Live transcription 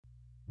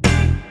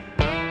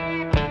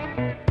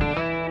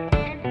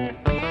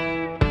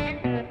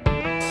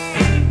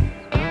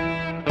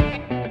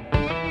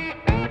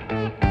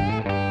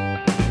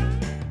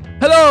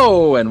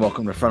Hello and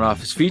welcome to Front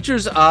Office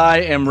Features. I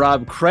am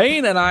Rob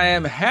Crane and I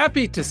am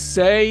happy to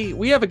say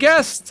we have a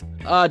guest,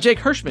 Jake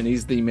Hirshman.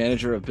 He's the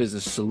manager of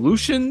business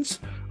solutions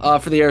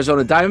for the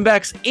Arizona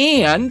Diamondbacks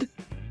and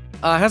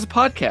has a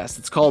podcast.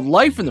 It's called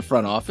Life in the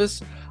Front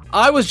Office.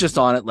 I was just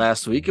on it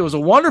last week. It was a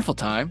wonderful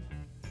time.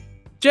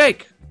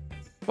 Jake,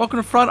 welcome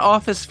to Front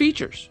Office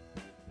Features.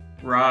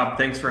 Rob,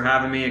 thanks for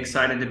having me.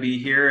 Excited to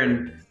be here.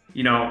 And,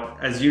 you know,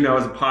 as you know,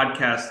 as a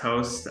podcast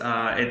host,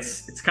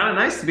 it's kind of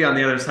nice to be on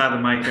the other side of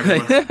the mic.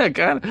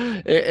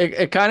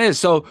 It kind of is.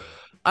 So,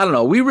 I don't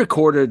know. We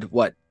recorded,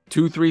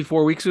 2, 3,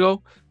 4 weeks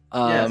ago?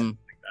 Yes. And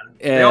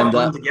they all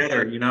come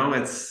together, you know.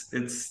 It's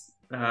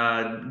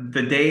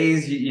the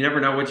days, you never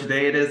know which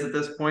day it is at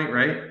this point,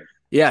 right?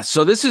 Yeah,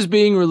 so this is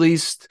being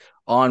released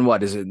on,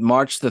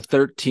 March the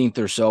 13th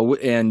or so,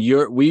 and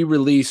we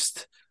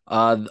released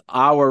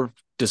our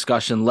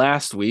discussion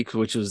last week,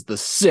 which was the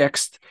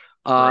 6th.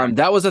 Right.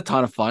 That was a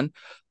ton of fun.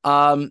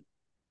 I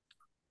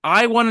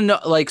want to know,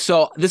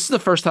 so this is the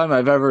first time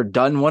I've ever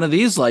done one of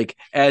these,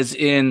 as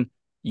in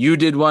you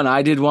did one,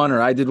 I did one,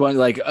 or I did one,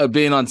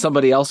 being on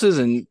somebody else's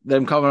and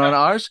them coming on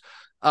ours.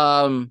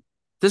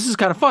 This is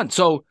kind of fun.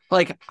 So,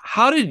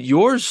 how did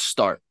yours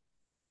start?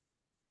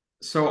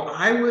 So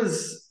I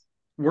was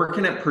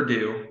working at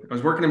Purdue. I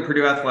was working in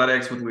Purdue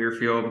athletics with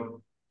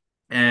Learfield.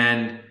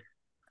 And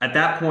at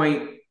that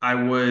point, I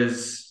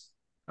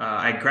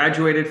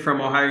graduated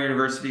from Ohio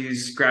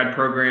University's grad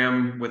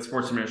program with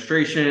sports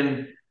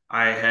administration.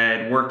 I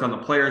had worked on the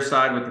player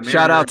side with the Mariners.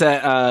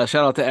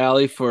 Shout out to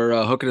Allie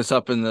for hooking us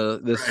up in a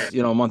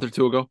month or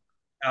two ago.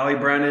 Allie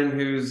Brennan,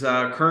 who's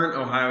current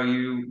Ohio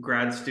U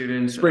grad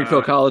student.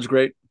 Springfield College,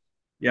 great.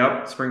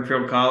 Yep,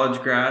 Springfield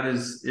College grad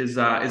has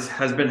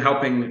been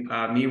helping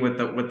me with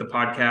the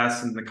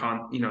podcast and the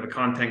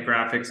content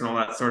graphics and all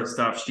that sort of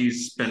stuff.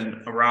 She's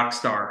been a rock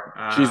star.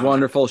 She's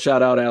wonderful.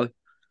 Shout out, Allie.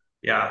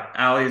 Yeah,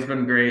 Allie's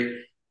been great.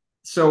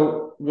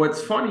 So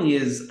what's funny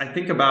is I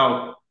think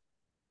about,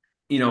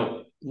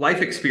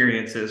 life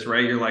experiences,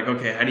 right? You're like,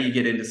 okay, how do you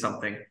get into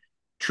something?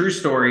 True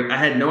story. I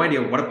had no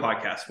idea what a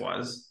podcast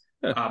was.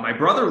 My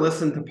brother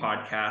listened to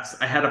podcasts.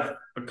 I had a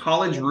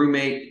college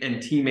roommate and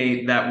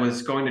teammate that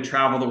was going to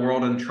travel the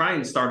world and try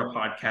and start a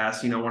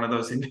podcast, one of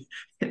those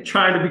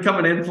trying to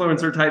become an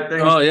influencer type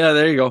thing. Oh, yeah,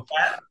 there you go.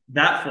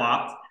 That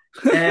flopped.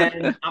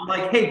 And I'm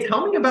like, hey,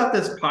 tell me about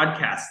this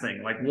podcast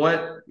thing. I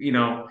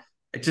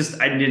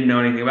didn't know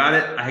anything about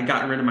it. I had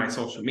gotten rid of my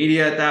social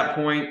media at that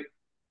point.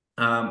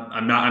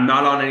 I'm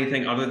not on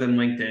anything other than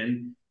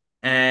LinkedIn.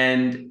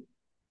 And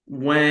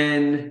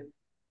when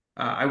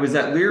I was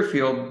at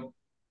Learfield,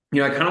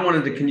 I kind of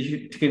wanted to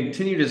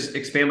continue to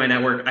expand my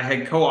network. I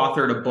had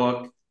co-authored a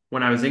book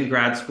when I was in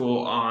grad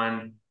school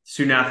on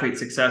student athlete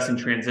success and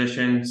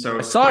transition. So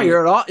I saw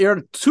you're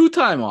a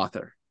two-time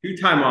author.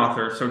 Two-time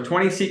author. So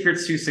 20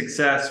 Secrets to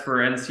Success for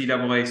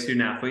NCAA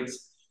student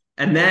athletes.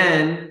 And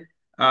then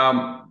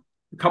a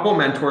couple of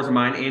mentors of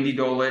mine, Andy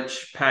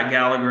Dolich, Pat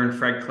Gallagher, and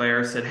Fred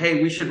Clare, said,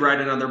 hey, we should write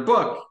another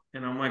book.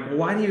 And I'm like, well,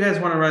 why do you guys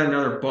want to write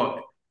another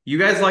book? You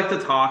guys like to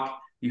talk.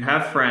 You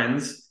have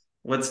friends.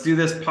 Let's do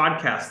this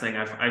podcast thing.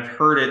 I've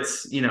heard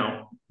it's,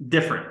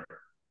 different.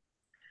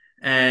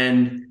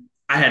 And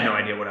I had no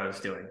idea what I was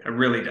doing. I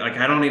really,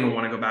 I don't even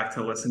want to go back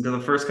to listen to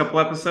the first couple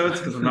episodes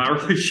because I'm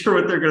not really sure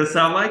what they're going to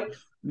sound like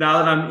now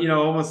that I'm,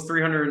 almost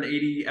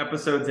 380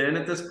 episods in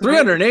at this point.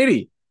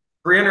 380.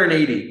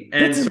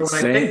 And that's so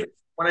insane.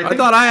 I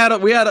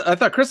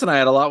thought Chris and I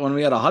had a lot when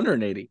we had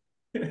 180.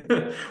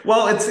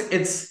 Well,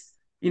 it's,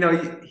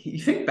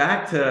 you think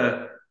back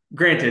to,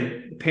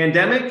 granted,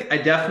 pandemic, I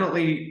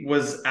definitely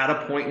was at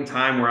a point in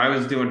time where I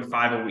was doing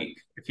 5 a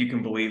week, if you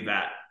can believe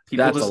that.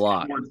 That's a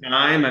lot. More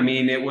time. I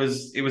mean, it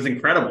was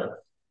incredible.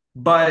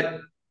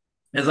 But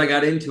as I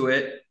got into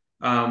it,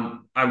 I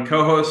would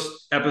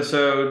co-host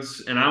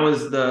episodes, and I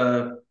was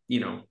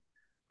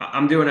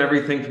I'm doing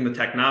everything from the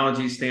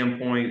technology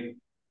standpoint.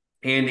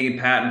 Andy,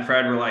 Pat, and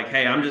Fred were like,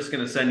 hey, I'm just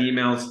going to send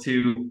emails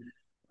to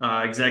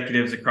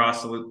executives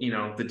across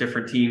the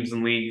different teams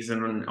and leagues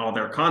and all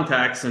their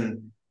contacts,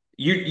 and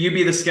you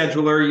be the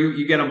scheduler,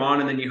 you get them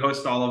on, and then you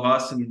host all of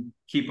us and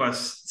keep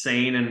us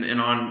sane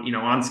and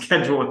on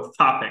schedule with the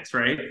topics,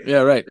 right? Yeah,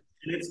 right.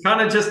 And it's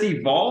kind of just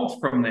evolved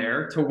from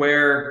there to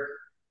where,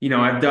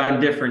 I've done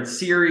different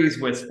series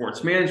with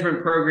sports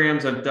management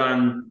programs. I've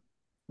done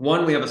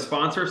one, we have a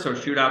sponsor, so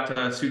shoot out to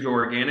Sujo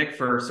Organic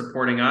for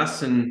supporting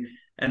us. And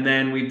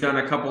then we've done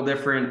a couple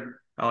different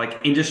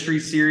industry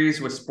series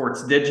with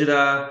Sports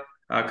Digita,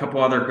 a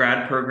couple other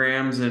grad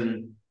programs,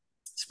 and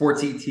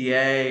Sports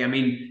ETA. I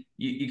mean,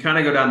 you kind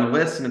of go down the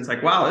list and it's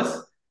like, wow,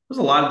 there's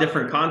a lot of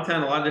different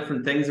content, a lot of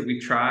different things that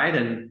we've tried.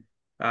 And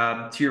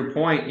to your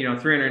point,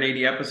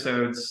 380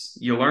 episodes,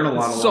 you learn a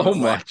lot. So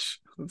much.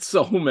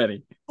 So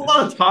many. A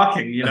lot of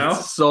talking,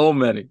 So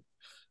many.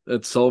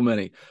 That's so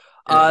many.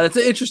 Yeah. That's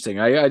interesting.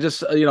 I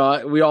just,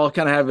 we all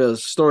kind of have a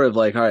story of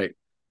all right,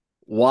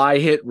 why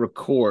hit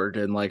record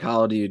and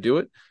how do you do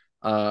it?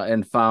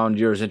 And found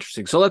yours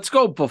interesting. So let's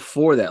go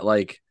before that.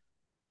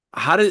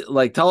 how did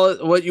like tell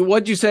it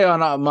what'd you say on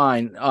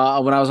mine when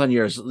I was on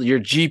yours? Your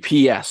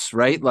GPS,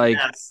 right? Like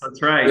Yes, that's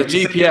the right. You said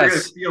you were going to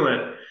GPS. steal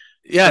it.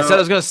 Yeah, I said I So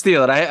was gonna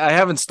steal it. I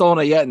haven't stolen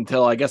it yet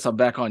until I guess I'm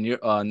back on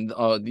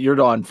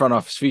front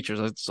office features.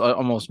 It's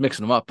almost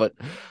mixing them up, but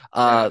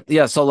yeah.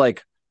 yeah. So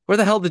like, where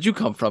the hell did you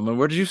come from, and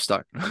where did you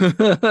start?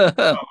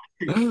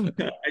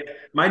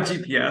 My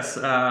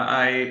GPS.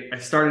 I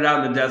started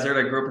out in the desert.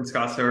 I grew up in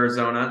Scottsdale,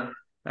 Arizona.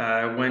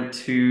 I went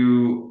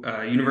to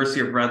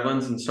University of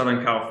Redlands in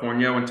Southern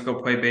California. Went to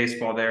go play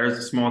baseball there as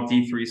a small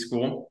D3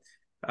 school.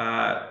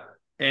 Uh,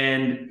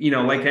 and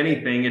like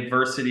anything,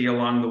 adversity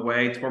along the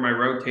way. Tore my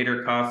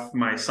rotator cuff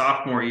my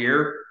sophomore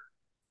year,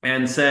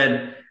 and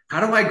said,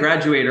 "How do I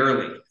graduate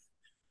early?"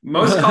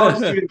 Most college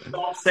students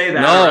don't say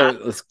that or ask No,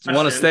 that want to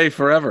question. stay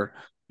forever.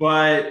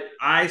 But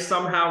I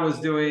somehow was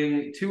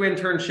doing 2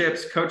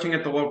 internships, coaching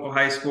at the local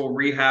high school,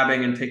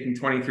 rehabbing, and taking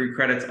 23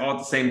 credits all at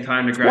the same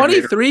time to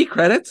graduate. 23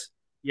 credits?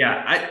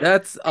 Yeah,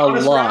 That's a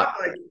honest Rob, lot.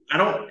 like I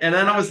don't, and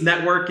then I was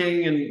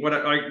networking and what,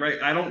 like,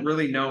 right? I don't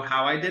really know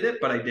how I did it,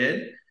 but I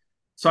did.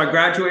 So I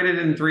graduated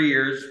in 3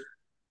 years,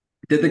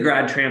 did the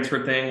grad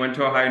transfer thing, went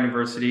to Ohio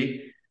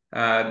University,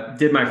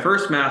 did my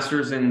first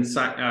master's in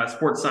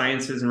sports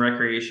sciences and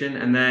recreation,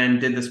 and then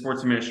did the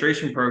sports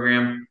administration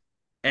program.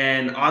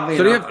 And oddly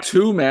So do you enough, have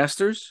two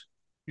masters?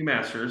 2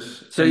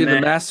 masters, So and then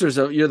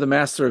you're the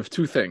master of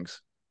two things.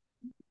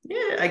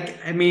 yeah,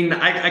 I mean,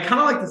 I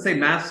kind of like to say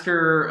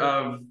master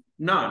of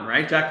none,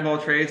 right? Jack of all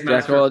trades, Jack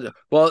master of of. all,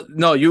 well,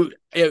 no, you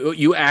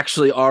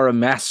actually are a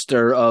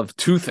master of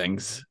two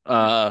things.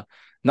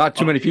 Not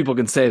too I'll many take it. people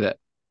can say that.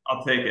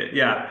 I'll take it.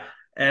 Yeah.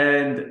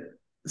 And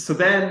so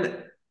then,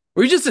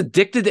 Were you just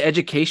addicted to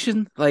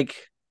education? Like,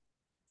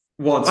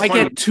 well, it's why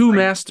funny. get two Like,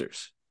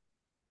 masters?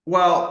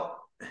 well,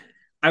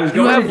 I was Do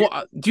you going have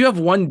to do you have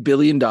 $1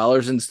 billion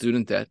in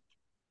student debt?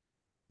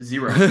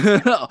 zero.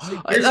 So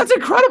That's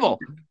incredible.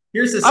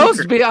 here's the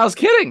secret. I was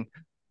kidding.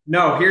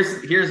 No,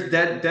 here's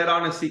dead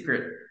honest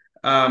secret.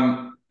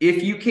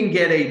 If you can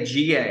get a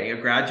GA, a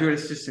graduate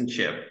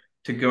assistantship,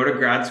 to go to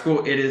grad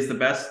school, it is the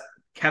best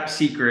kept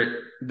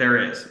secret there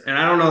is. And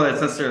I don't know that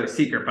it's necessarily a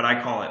secret, but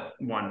I call it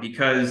one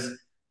because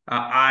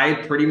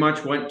I pretty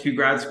much went to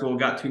grad school,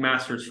 got 2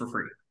 masters for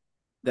free.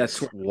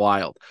 That's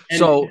wild. And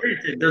So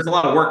granted, there's a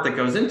lot of work that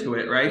goes into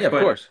it, yeah, right? of But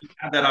if course. you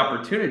have that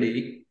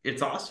opportunity,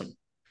 it's awesome.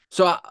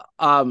 So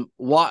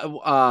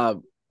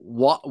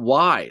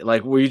why?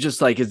 Like, were you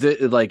just like, is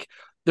it like?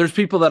 There's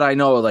people that I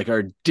know like are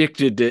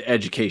addicted to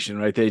education,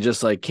 right? They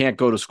just like can't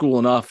go to school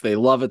enough. They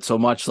love it so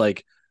much.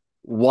 Like,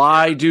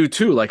 why do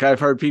two? Like, I've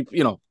heard people,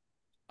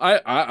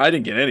 I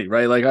didn't get any,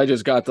 right? Like, I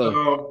just got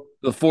So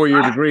the 4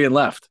 year degree and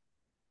left.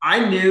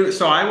 I knew,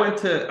 so I went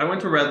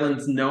to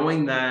Redlands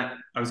knowing that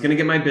I was going to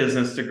get my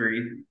business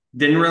degree.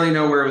 Didn't really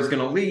know where it was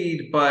going to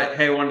lead, but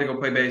hey, I wanted to go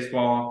play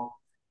baseball,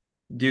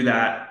 do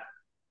that.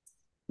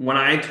 When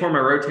I tore my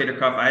rotator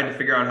cuff, I had to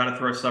figure out how to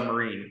throw a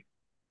submarine.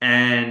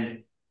 And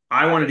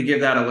I wanted to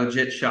give that a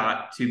legit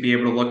shot to be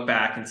able to look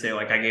back and say,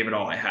 like, I gave it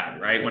all I had,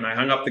 right? When I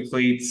hung up the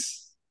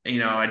cleats,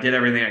 I did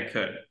everything I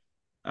could.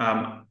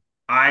 Um,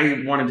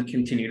 I wanted to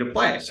continue to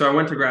play. So I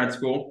went to grad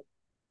school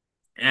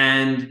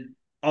and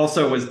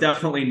also was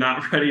definitely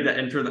not ready to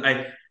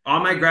enter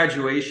on my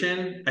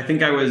graduation. I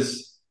think I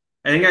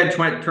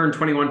had turned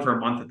 21 for a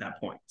month at that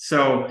point.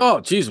 So Oh,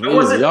 geez, I well,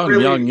 you're wasn't young,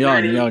 really young, young,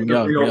 ready for young, the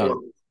young, real young.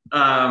 world.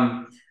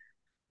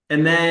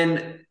 And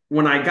then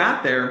when I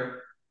got there,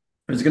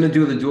 I was going to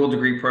do the dual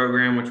degree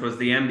program, which was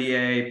the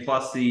MBA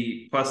plus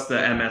the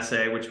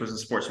MSA, which was the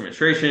sports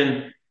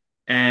administration.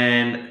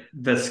 And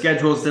the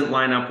schedules didn't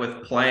line up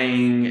with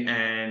playing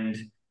and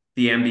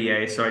the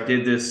MBA. So I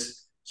did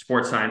this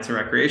sports science and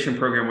recreation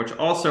program, which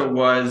also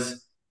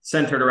was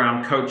centered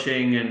around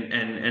coaching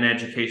and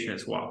education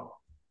as well.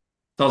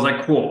 So I was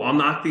like, cool, I'll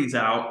knock these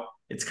out.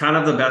 It's kind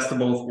of the best of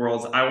both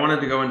worlds. I wanted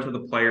to go into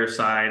the player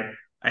side.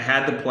 I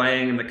had the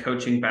playing and the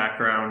coaching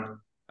background.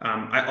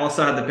 I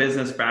also had the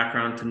business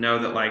background to know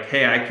that, like,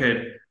 hey, I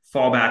could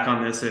fall back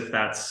on this if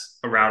that's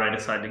a route I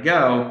decide to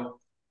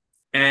go.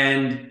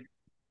 And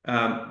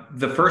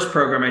the first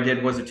program I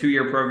did was a 2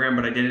 year program,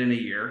 but I did it in a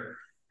year.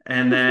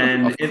 And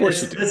then Of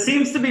course you do. this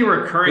seems to be a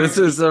recurring This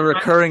theme. is a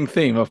recurring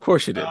theme. Of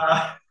course you did.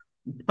 Uh,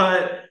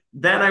 but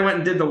then I went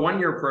and did the 1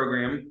 year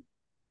program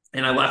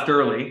and I left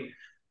early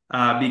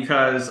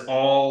because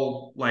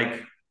all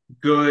like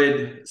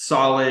good,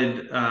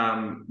 solid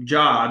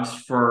jobs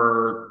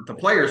for the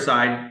player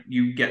side,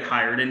 you get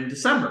hired in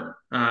December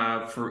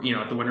for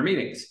at the winter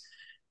meetings,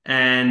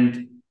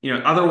 and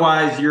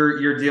otherwise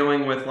you're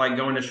dealing with like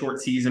going to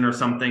short season or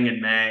something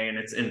in May, and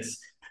it's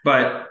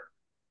but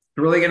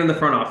to really get in the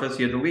front office,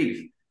 you had to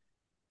leave.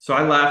 So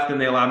I left,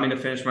 and they allowed me to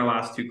finish my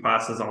last 2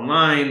 classes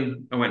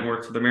online. I went and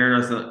worked for the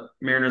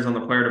Mariners on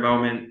the player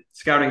development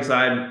scouting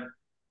side.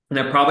 And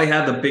I probably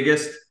had the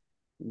biggest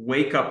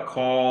wake up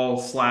call /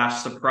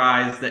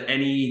 surprise that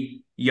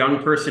any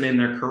young person in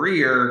their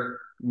career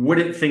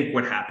wouldn't think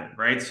would happen,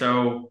 right?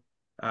 So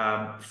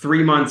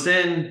 3 months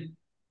in,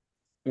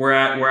 we're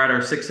at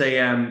our 6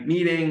 a.m.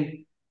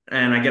 meeting,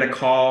 and I get a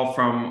call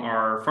from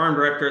our farm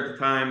director at the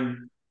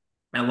time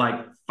at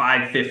like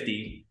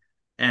 5:50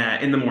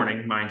 in the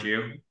morning, mind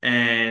you.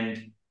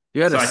 And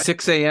You had so a I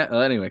 6 a.m.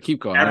 Anyway, keep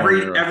going.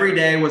 every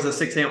day was a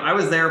 6 a.m. I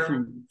was there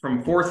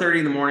from 4:30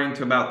 in the morning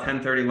to about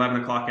 10:30,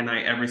 11 o'clock at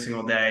night every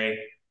single day.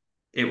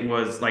 It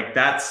was like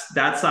that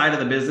side of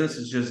the business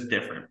is just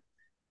different.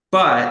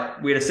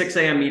 But we had a 6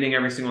 a.m. meeting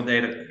every single day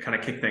to kind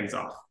of kick things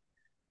off.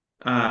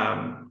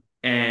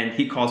 And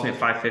he calls me at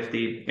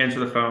 5:50, answer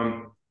the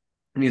phone,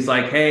 and he's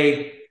like,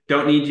 "Hey,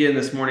 don't need you in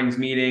this morning's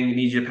meeting.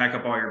 Need you to pack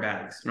up all your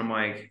bags." And I'm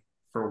like,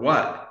 "For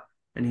what?"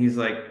 And he's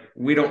like,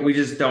 we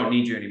just don't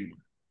need you anymore."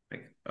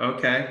 Like,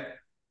 okay.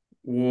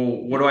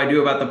 Well, what do I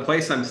do about the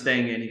place I'm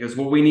staying in? He goes,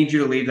 "Well, we need you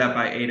to leave that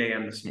by 8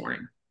 a.m. this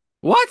morning."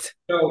 What?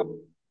 So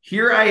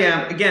here I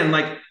am again,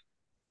 like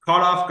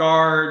caught off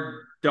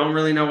guard, don't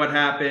really know what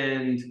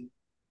happened,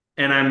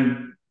 and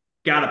I'm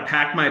got to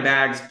pack my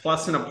bags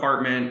plus an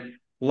apartment.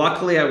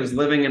 Luckily, I was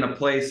living in a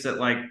place that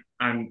like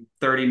I'm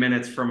 30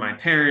 minutes from my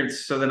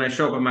parents. So then I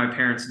show up at my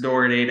parents'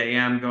 door at 8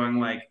 a.m. going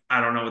like, I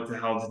don't know what the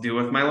hell to do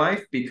with my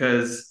life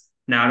because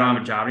now I don't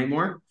have a job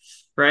anymore.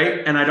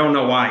 Right. And I don't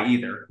know why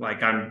either.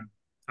 Like I'm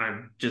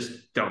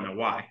just don't know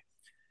why.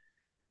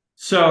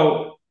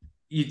 So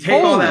you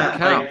take all Holy that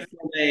cow.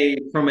 like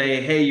from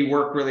a hey, you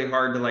work really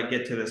hard to like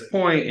get to this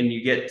point and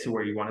you get to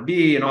where you want to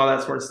be and all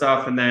that sort of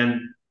stuff. And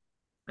then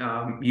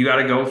you got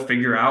to go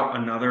figure out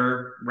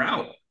another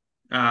route.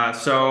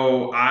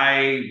 So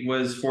I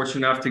was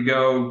fortunate enough to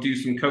go do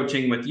some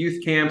coaching with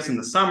youth camps in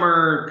the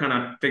summer, kind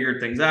of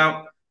figured things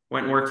out.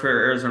 Went and worked for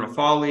Arizona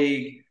Fall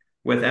League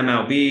with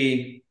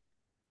MLB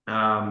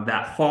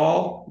that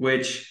fall,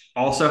 which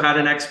also had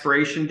an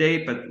expiration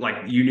date, but like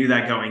you knew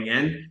that going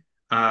in.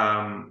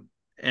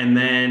 And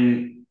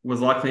then was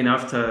lucky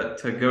enough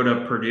to go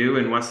to Purdue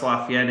in West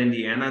Lafayette,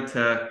 Indiana,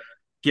 to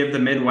give the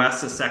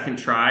Midwest a second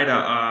try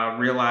to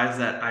realize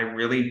that I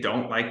really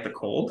don't like the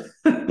cold.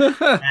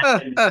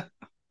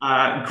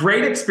 And,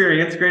 great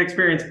experience, great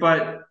experience.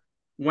 But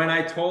when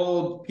I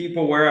told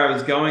people where I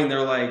was going,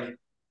 they're like,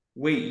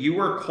 "Wait, you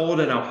were cold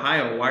in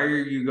Ohio. Why are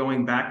you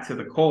going back to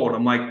the cold?"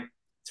 I'm like,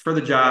 "It's for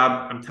the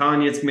job. I'm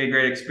telling you, it's gonna be a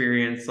great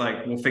experience.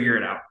 Like, we'll figure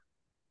it out."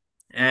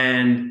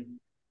 And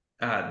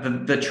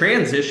the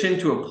transition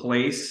to a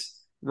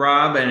place,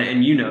 Rob,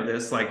 and you know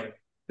this, like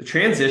the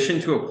transition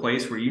to a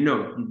place where you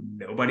know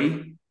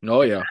nobody, Oh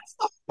like yeah. that's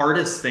the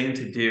hardest thing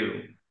to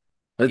do.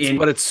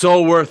 But it's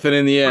so worth it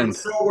in the But end.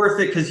 it's so worth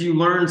it because you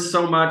learn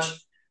so much,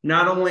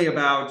 not only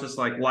about just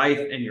like life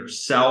and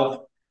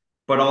yourself,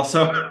 but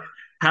also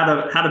how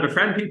to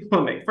befriend people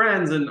and make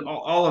friends and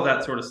all of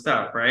that sort of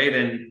stuff, right?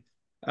 And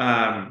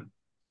I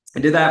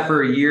did that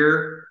for a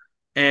year,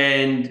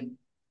 and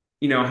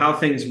you know how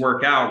things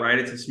work out, right?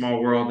 It's a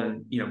small world,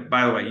 and you know,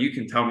 by the way, you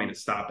can tell me to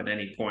stop at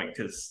any point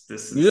because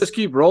this You just is.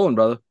 keep rolling,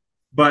 brother.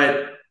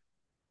 But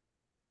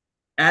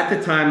at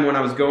the time when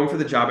I was going for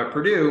the job at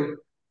Purdue,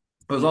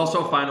 I was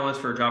also a finalist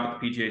for a job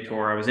at the PGA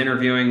Tour. I was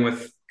interviewing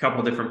with a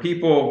couple different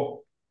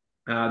people.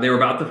 They were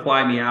about to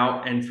fly me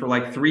out, and for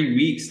like 3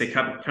 weeks, they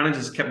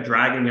just kept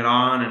dragging it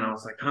on, and I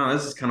was like, "Oh,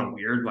 this is kind of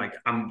weird. Like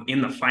I'm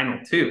in the final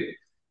two."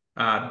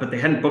 But they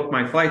hadn't booked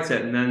my flights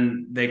yet. And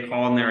then they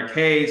call and they're like,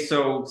 "Hey,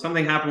 so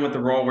something happened with the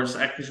role. We're just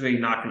actually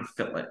not going to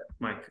fill it."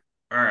 I'm like,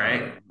 "All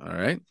right, All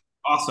right.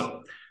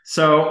 awesome."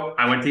 So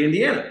I went to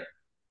Indiana,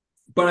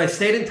 but I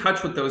stayed in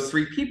touch with those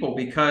three people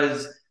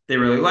because they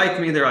really liked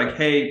me. They're like,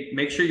 "Hey,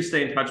 make sure you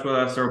stay in touch with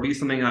us. There will be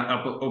something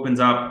that opens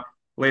up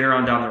later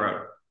on down the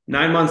road."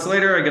 9 months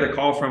later, I get a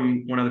call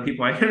from one of the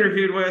people I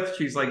interviewed with.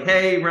 She's like,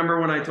 "Hey, remember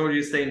when I told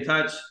you to stay in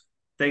touch?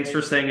 Thanks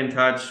for staying in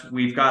touch.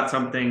 We've got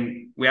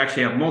something. We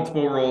actually have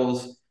multiple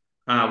roles.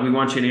 We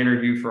want you to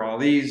interview for all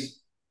these."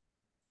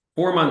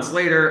 4 months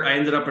later, I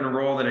ended up in a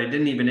role that I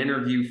didn't even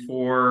interview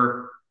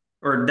for,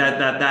 or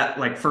that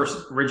like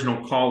first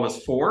original call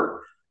was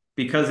for,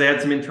 because they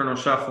had some internal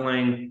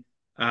shuffling.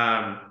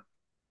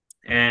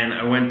 And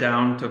I went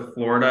down to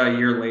Florida a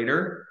year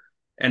later.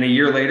 And a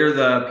year later,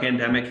 the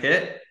pandemic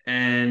hit,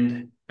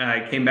 and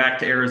I came back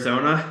to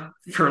Arizona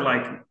for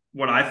like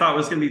what I thought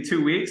was going to be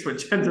 2 weeks,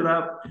 which ended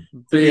up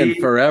to Being be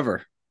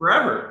forever.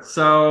 forever.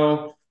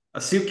 So a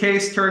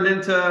suitcase turned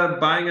into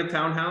buying a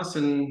townhouse,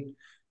 and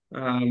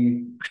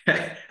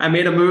I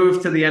made a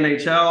move to the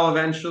NHL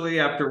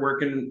eventually after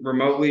working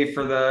remotely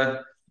for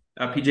the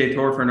PGA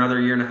Tour for another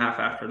year and a half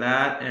after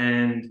that.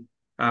 And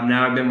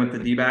now I've been with the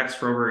D-backs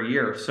for over a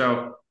year.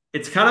 So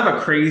it's kind of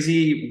a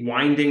crazy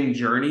winding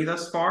journey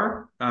thus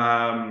far.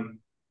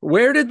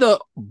 Where did the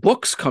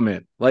books come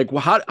in? Like,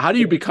 how do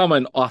you become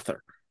an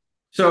author?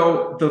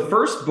 So the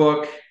first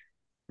book,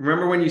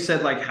 remember when you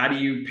said like, how do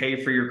you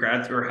pay for your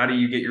grads, or how do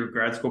you get your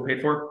grad school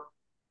paid for?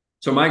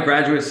 So my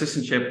graduate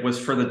assistantship was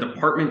for the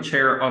department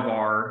chair of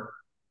our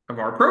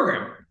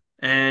program.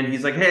 And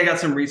he's like, "Hey, I got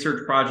some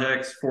research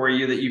projects for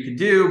you that you could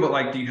do, but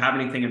like, do you have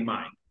anything in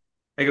mind?"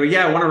 I go,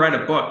 "Yeah, I want to write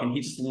a book." And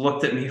he just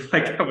looked at me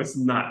like I was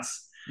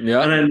nuts.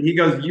 Yeah. And then he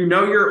goes, "You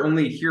know, you're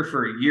only here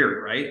for a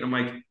year, right?" And I'm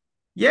like,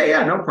 "Yeah,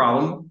 yeah, no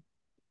problem."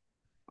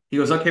 He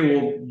goes, "Okay,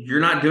 well,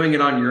 you're not doing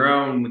it on your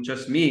own with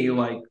just me.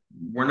 Like,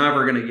 we're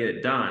never going to get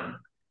it done."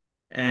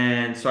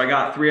 And so I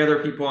got three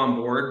other people on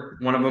board,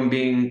 one of them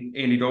being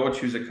Andy Dolich,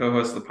 who's a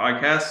co-host of the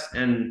podcast,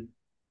 and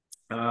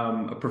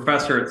a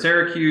professor at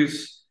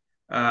Syracuse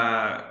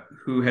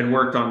who had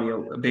worked on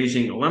the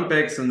Beijing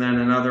Olympics, and then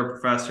another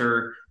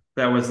professor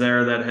that was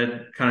there that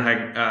had kind of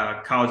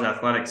had college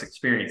athletics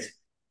experience.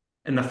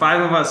 And the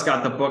five of us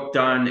got the book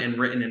done and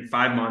written in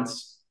 5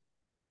 months.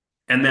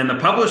 And then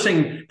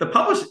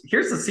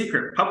here's the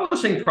secret.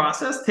 Publishing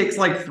process takes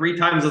like 3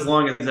 times as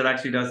long as it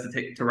actually does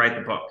to write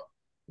the book.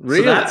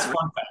 Really? So that's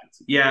fun fact.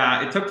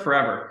 Yeah, it took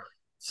forever.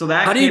 So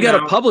that how do you get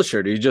a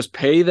publisher? Do you just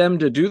pay them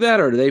to do that,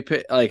 or do they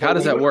pay? Like, how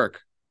does that work?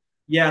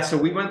 Yeah, so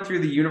we went through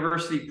the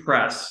university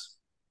press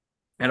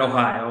at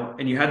Ohio,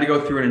 and you had to go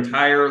through an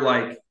entire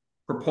like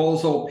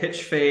proposal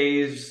pitch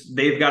phase.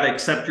 They've got to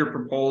accept your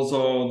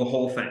proposal, the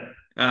whole thing,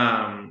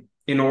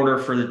 in order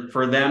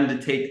for them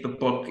to take the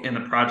book and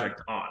the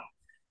project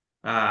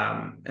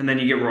on. And then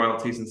you get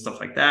royalties and stuff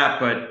like that.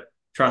 But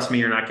trust me,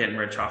 you're not getting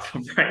rich off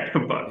of writing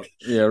a book.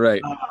 Yeah,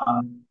 right.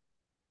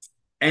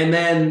 And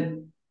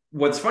then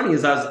what's funny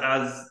is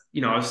as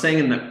you know, I was saying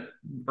in the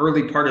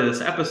early part of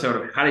this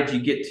episode of how did you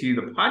get to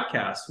the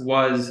podcast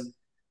was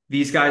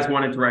these guys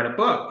wanted to write a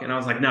book. And I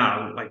was like,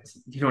 no, like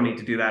you don't need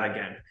to do that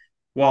again.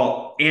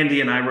 Well, Andy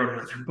and I wrote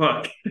another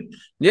book.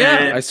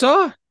 Yeah, I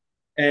saw.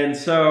 And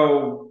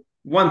so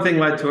one thing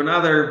led to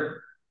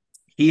another.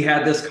 He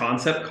had this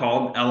concept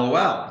called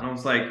LOL. And I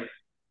was like,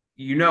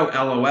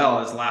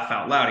 LOL is laugh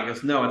out loud. He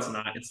goes, no, it's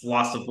not. It's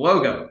loss of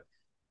logo.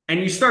 And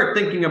you start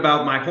thinking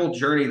about my whole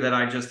journey that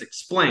I just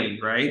explained,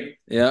 right?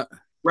 Yeah.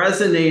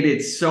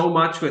 Resonated so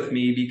much with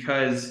me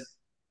because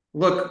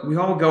look, we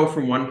all go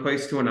from one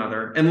place to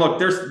another. And look,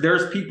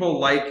 there's people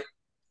like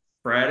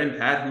Fred and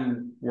Pat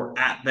who were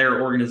at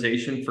their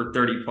organization for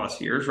 30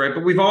 plus years, right?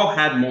 But we've all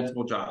had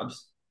multiple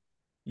jobs.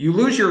 You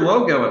lose your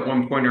logo at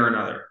one point or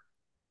another.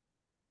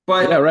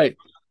 But yeah, right.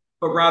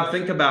 But Rob,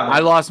 think about it. I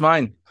lost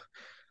mine.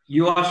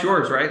 You lost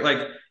yours, right?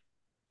 Like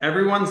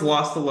everyone's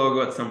lost the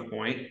logo at some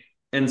point.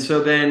 And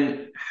so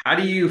then how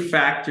do you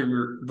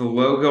factor the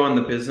logo on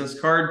the business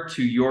card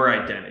to your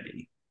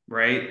identity,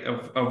 right?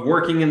 Of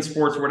working in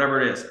sports,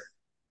 whatever it is.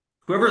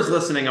 Whoever's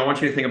listening, I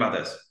want you to think about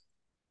this.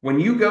 When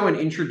you go and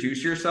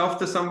introduce yourself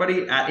to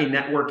somebody at a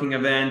networking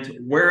event,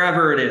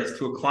 wherever it is,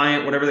 to a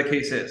client, whatever the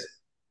case is,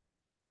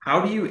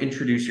 how do you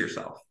introduce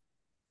yourself?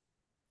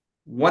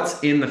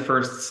 What's in the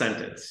first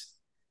sentence?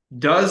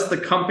 Does the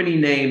company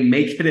name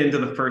make it into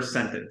the first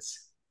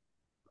sentence?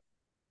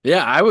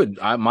 Yeah,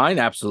 mine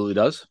absolutely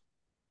does.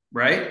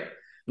 Right?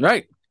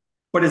 Right.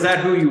 But is that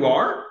who you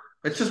are?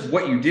 It's just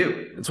what you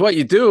do. It's what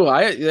you do.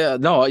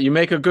 No, you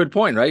make a good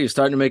point, right? You're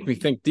starting to make me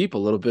think deep a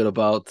little bit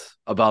about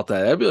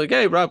that. I'd be like,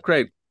 hey, Rob,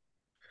 great.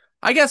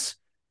 I guess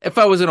if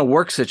I was in a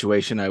work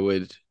situation, I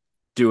would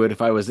do it.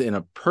 If I was in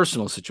a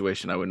personal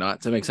situation, I would not.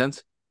 Does that make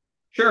sense?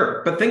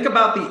 Sure. But think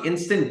about the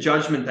instant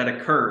judgment that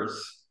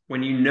occurs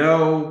when you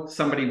know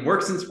somebody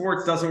works in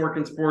sports, doesn't work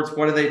in sports.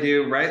 What do they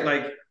do? Right?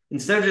 Like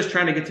instead of just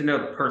trying to get to know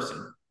the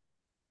person.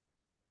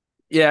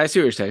 Yeah, I see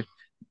what you're saying.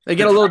 They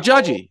get a little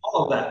judgy.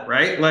 All of that,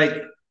 right? Like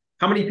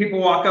how many people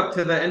walk up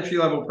to the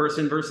entry-level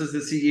person versus the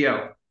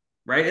CEO,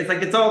 right? It's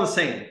like, it's all the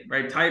same,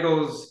 right?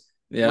 Titles,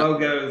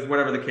 logos,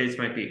 whatever the case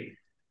might be.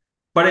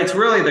 But it's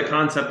really the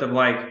concept of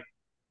like,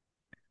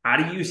 how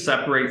do you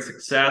separate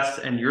success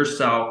and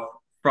yourself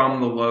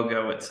from the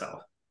logo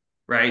itself,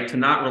 right? To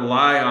not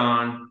rely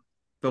on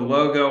the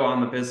logo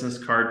on the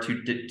business card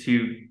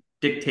to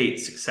dictate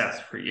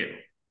success for you,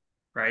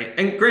 right?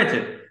 And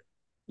granted,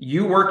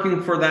 you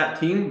working for that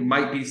team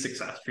might be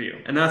success for you,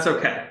 and that's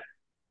okay.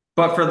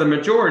 But for the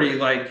majority,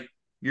 like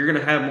you're going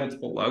to have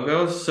multiple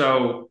logos.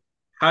 So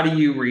how do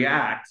you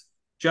react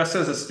just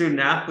as a student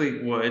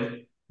athlete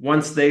would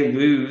once they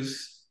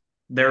lose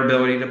their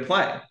ability to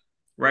play,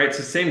 right? It's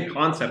the same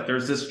concept.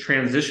 There's this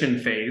transition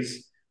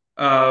phase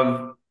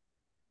of,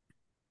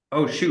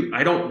 oh, shoot,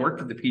 I don't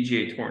work at the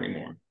PGA Tour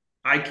anymore.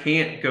 I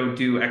can't go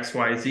do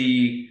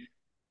XYZ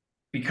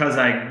because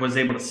I was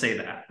able to say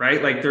that,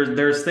 right? Like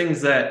there's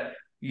things that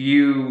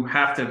you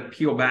have to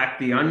peel back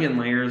the onion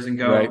layers and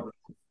go, right.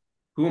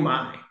 Who am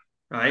I?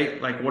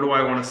 Right? Like, what do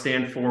I want to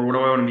stand for? What do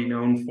I want to be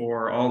known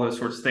for? All those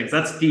sorts of things.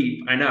 That's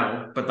deep, I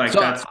know, but like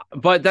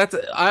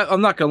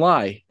I'm not gonna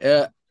lie.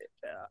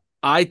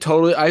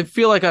 I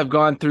feel like I've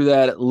gone through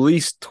that at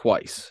least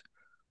twice.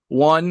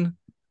 One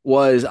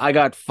was I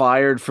got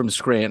fired from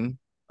Scranton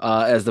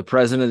as the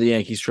president of the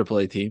Yankees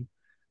AAA team.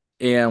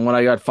 And when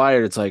I got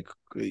fired, it's like,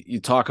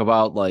 you talk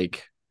about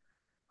like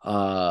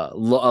a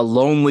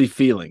lonely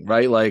feeling,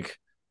 right? Like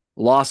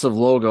loss of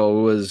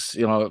logo was,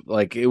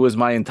 like it was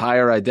my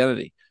entire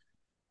identity.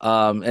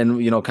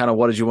 And kind of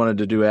what did you want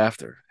to do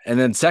after? And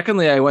then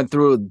secondly, I went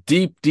through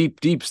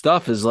deep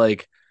stuff is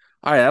like,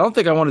 all right, I don't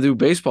think I want to do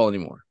baseball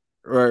anymore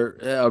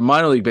or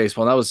minor league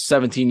baseball. And that was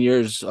 17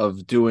 years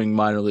of doing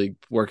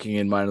working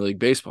in minor league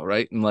baseball.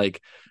 Right. And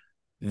like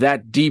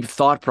that deep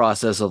thought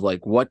process of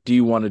like, what do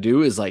you want to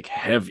do is like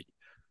heavy.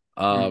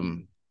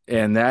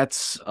 And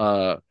that's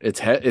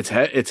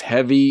it's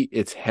heavy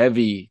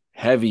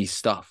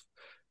stuff,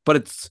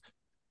 but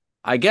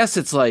I guess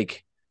it's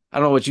like, I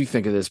don't know what you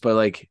think of this, but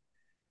like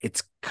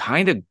it's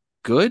kind of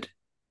good,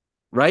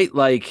 right?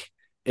 Like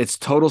it's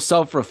total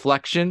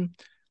self-reflection,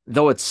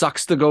 though it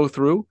sucks to go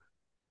through,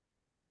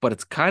 but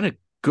it's kind of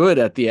good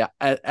at the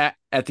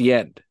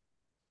end,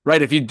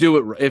 right? If you do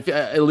it, if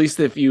at least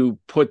if you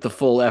put the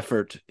full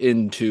effort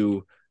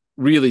into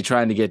really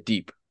trying to get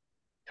deep.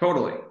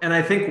 Totally. And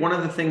I think one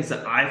of the things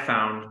that I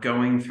found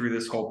going through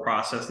this whole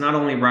process, not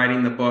only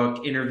writing the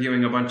book,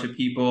 interviewing a bunch of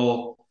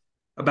people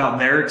about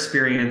their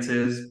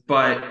experiences,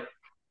 but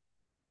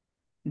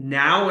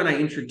now when I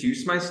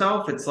introduce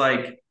myself, it's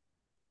like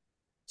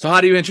So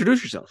how do you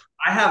introduce yourself?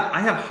 I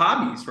have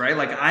hobbies,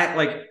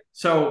 right?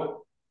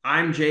 So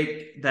I'm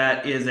Jake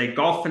that is a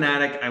golf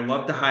fanatic. I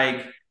love to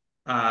hike.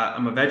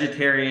 I'm a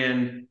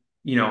vegetarian,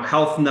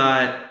 health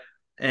nut,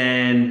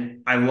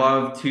 and I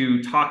love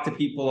to talk to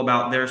people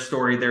about their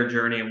story, their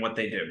journey, and what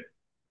they do.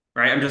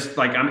 Right? I'm just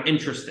like I'm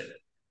interested.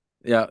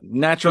 Yeah,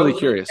 naturally So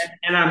curious.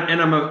 and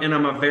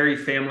I'm a very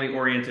family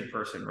oriented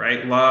person,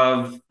 right?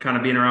 Love kind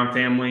of being around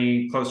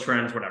family, close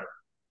friends, whatever.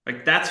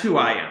 Like that's who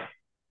I am.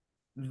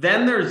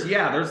 Then there's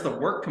the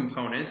work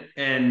component,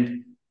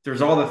 and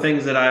there's all the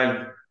things that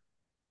I've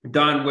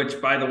done,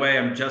 which by the way,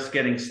 I'm just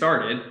getting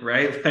started,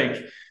 right?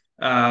 Like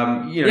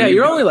Yeah, you've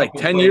you're got only a like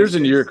couple 10 years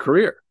into your places.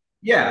 career.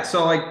 Yeah,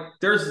 so like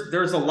there's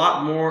a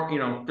lot more,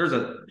 there's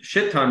a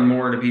shit ton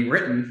more to be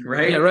written,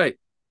 Yeah, right? right.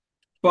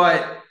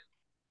 But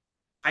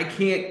I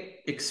can't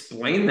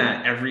explain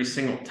that every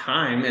single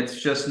time.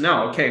 It's just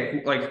no,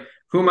 okay, like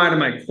who am I to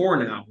my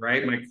core now,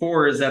 right? My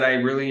core is that I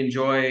really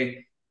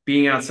enjoy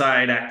being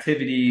outside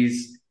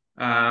activities,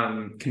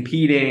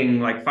 competing,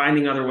 like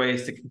finding other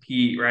ways to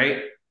compete,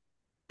 right?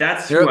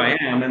 That's who You're I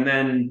am. And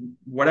then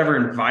whatever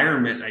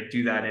environment I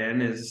do that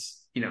in is,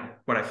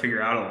 what I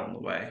figure out along the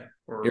way.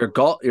 Or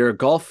you're a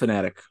golf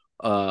fanatic.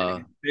 Uh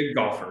big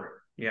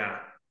golfer. Yeah.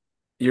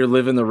 you're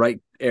living the right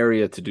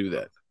area to do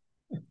that.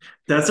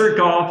 Desert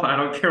golf, I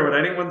don't care what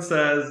anyone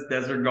says,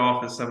 desert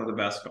golf is some of the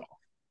best golf.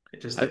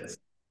 It just I is.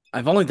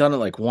 I've only done it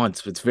like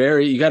once, but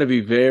you got to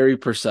be very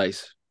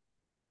precise.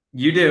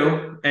 You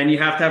do, and you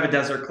have to have a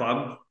desert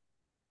club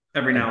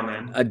every A, now and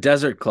then. a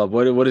desert club.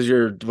 What is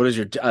your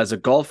as a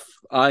golf?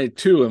 I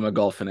too am a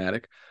golf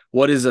fanatic.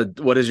 What is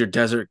your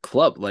desert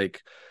club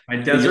like? My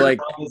You desert like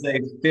club is a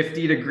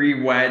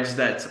 50-degree wedge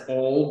that's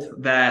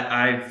old that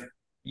I've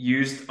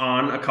used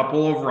on a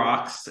couple of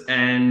rocks,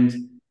 and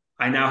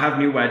I now have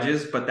new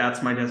wedges, but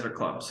that's my desert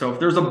club. So if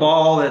there's a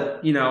ball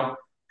that,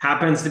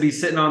 happens to be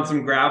sitting on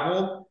some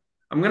gravel,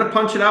 I'm gonna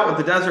punch it out with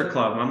the desert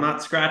club. I'm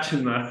not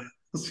scratching the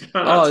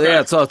not Oh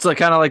yeah, scratching. so it's like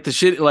kind of like the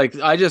shit. Like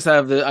I just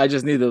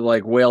need to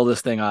like whale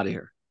this thing out of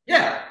here.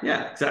 Yeah,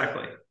 yeah,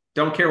 exactly.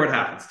 Don't care what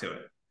happens to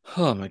it.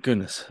 Oh my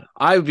goodness,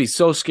 I would be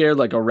so scared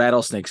like a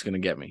rattlesnake's gonna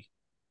get me.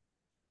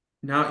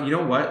 Now, you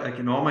know what? Like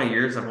in all my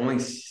years, I've only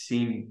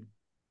seen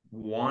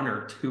one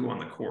or two on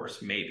the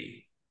course,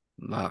 maybe.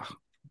 Ah,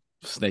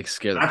 snakes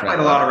scare the I've played crap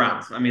a out lot of of me.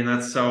 rounds. I mean,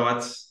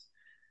 that's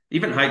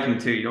even hiking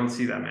too. You don't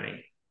see that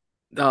many.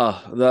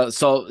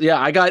 So yeah,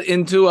 I got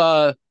into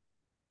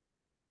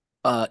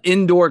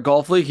indoor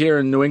golf league here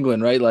in New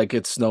England, right? Like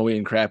it's snowy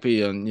and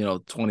crappy and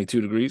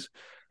 22 degrees.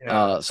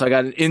 Yeah. So I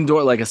got an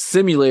indoor like a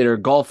simulator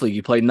golf league.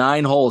 You play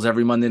 9 holes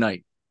every Monday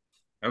night.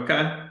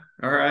 Okay.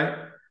 All right.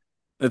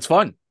 It's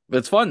fun.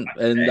 It's fun.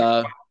 And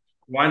Hey,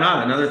 why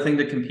not? Another thing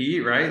to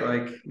compete, right?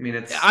 Like, I mean,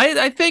 it's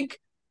I think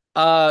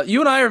you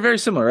and I are very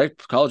similar, right?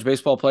 College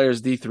baseball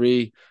players,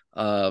 D3,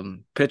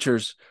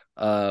 pitchers,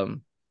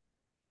 and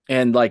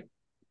like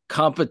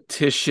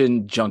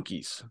competition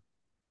junkies.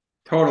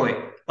 totally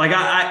like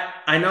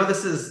I know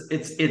this is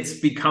it's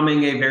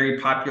becoming a very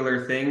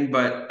popular thing,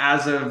 but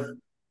as of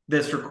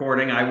this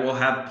recording, I will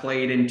have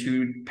played in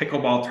two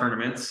pickleball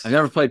tournaments. I've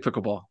never played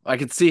pickleball. I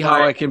can see how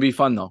But it can be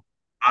fun though.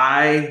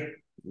 I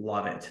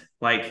love it.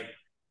 Like,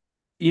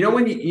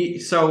 when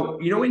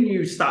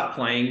you stop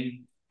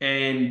playing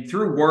and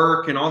through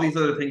work and all these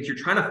other things, you're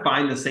trying to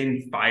find the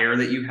same fire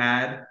that you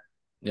had.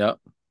 Yeah.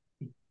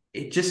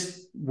 It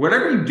just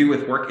whatever you do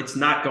with work, it's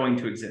not going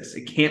to exist.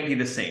 It can't be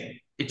the same.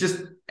 It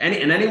just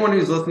anyone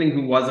who's listening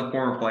who was a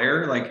former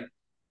player, like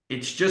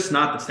it's just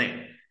not the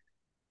same.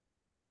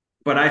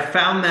 But I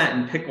found that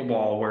in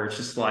pickleball where it's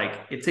just like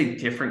it's a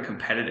different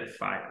competitive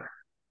fire.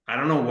 I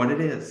don't know what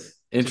it is.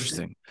 It just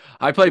Interesting.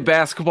 I play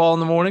basketball in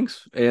the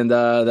mornings, and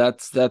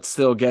that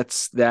still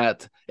gets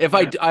that. If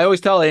yeah, I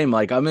always tell Aim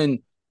like I'm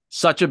in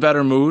such a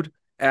better mood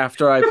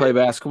after I play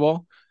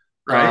basketball,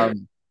 right.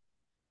 um,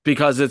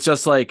 because it's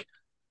just like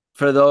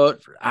for the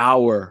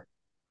hour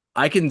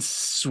I can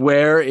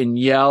swear and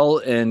yell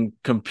and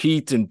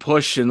compete and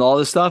push and all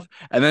this stuff,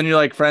 and then you're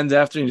like friends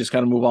after and you just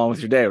kind of move on with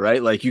your day,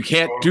 right? Like you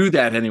can't do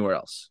that anywhere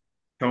else.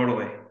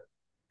 Totally.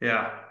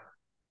 Yeah.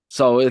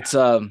 So it's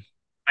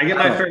I get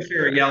I don't my know. fair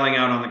share of yelling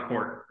out on the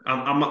court.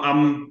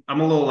 I'm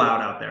a little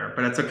loud out there,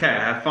 but it's okay.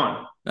 I have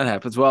fun. That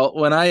happens. Well,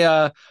 when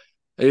I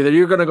either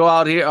you're gonna go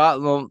out here,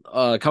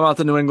 come out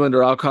to New England,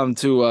 or I'll come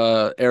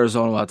to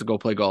Arizona. We'll have to go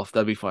play golf.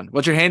 That'd be fun.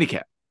 What's your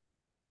handicap?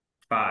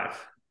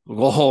 5.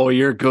 Oh,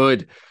 you're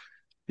good.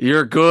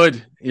 You're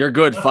good. You're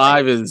good. That's like,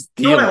 Five is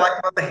you know what I dealing. like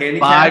about the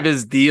handicap? Five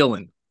is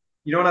dealing.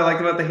 You know what I like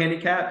about the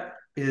handicap?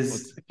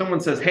 is if someone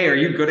says, "Hey, are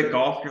you good at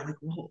golf?" You're like,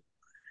 "Well,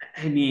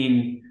 I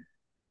mean,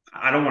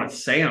 I don't want to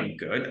say I'm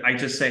good. I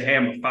just say, hey,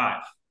 I'm a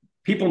 5."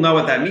 People know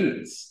what that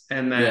means,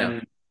 and Yeah.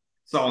 then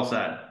solves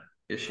that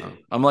issue.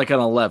 I'm like an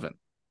 11.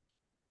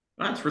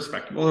 That's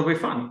respectable. It'll be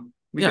fun. It'll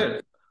be Yeah.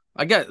 good.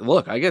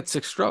 I get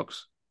 6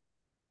 strokes.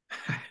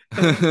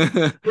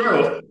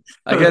 True.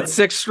 I get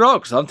 6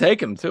 strokes. I'm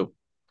taking them too.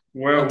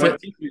 Well, I'll take.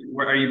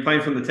 where are you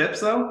playing from the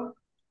tips though?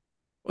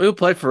 We'll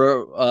play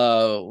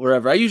for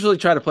wherever. I usually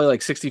try to play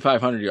like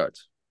 6,500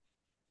 yards.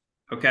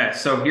 Okay,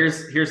 so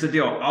here's the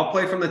deal. I'll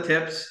play from the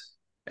tips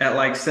at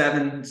like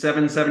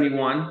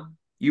 771.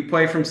 You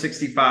play from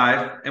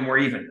 65, and we're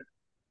even.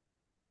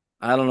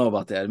 I don't know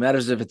about that. It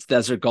matters if it's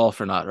desert golf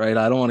or not, right?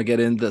 I don't want to get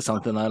into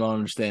something I don't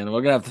understand.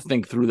 We're gonna have to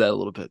think through that a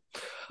little bit.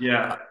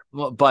 Yeah.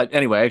 But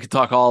anyway, I could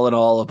talk all in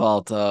all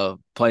about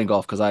playing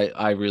golf because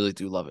I really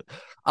do love it.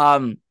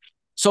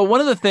 So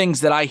one of the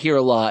things that I hear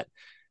a lot,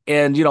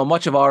 and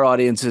much of our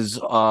audiences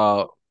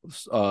are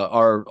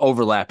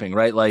overlapping,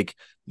 right? Like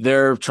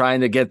they're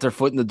trying to get their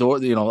foot in the door.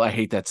 I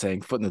hate that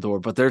saying, foot in the door,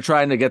 but they're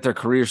trying to get their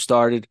career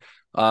started.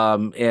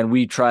 And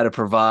we try to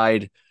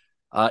provide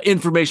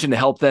information to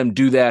help them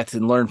do that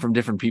and learn from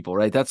different people,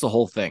 right? That's the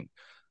whole thing.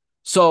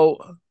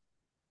 So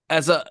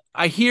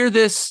I hear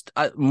this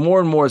more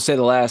and more, say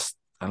the last,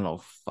 I don't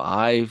know,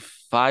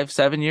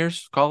 7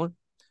 years, call it.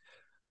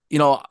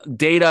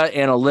 Data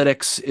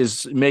analytics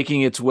is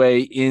making its way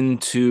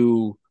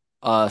into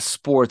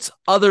sports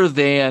other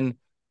than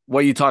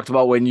what you talked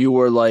about when you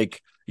were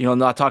like,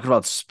 not talking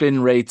about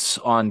spin rates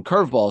on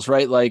curveballs,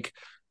 right? Like,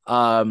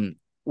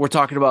 we're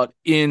talking about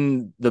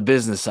in the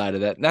business side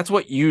of that. And that's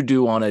what you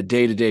do on a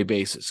day-to-day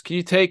basis. Can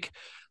you take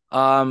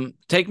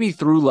me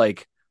through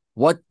like,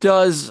 what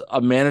does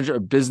a manager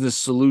of business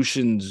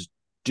solutions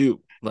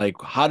do? Like,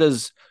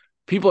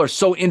 people are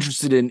so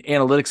interested in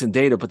analytics and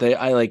data, but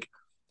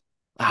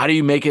how do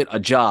you make it a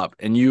job?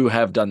 And you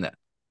have done that.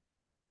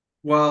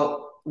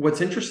 Well,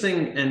 what's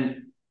interesting,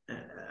 and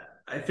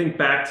I think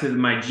back to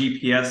my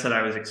GPS that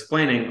I was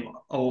explaining,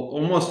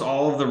 almost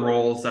all of the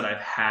roles that I've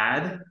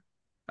had,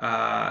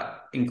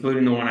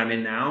 including the one I'm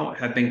in now,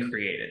 have been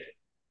created.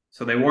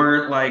 So they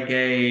weren't like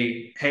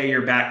hey,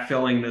 you're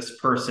backfilling this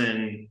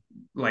person.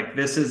 Like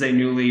this is a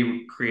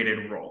newly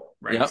created role,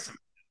 right? Yep.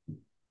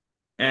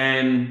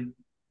 And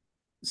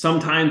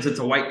sometimes it's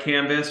a white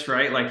canvas,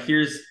 right? Like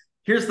here's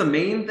the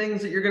main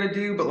things that you're going to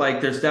do, but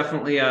like there's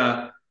definitely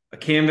a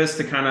canvas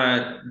to kind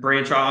of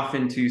branch off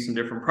into some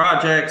different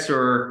projects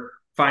or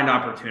find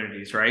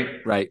opportunities,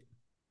 right? Right.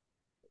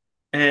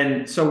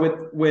 And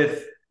so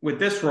with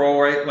this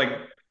role, right, like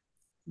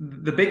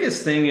the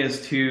biggest thing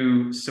is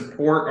to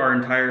support our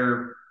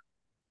entire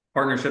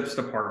partnerships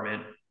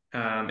department.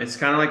 It's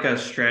kind of like a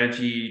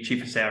strategy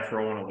chief of staff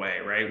role in a way,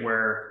 right?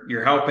 Where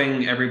you're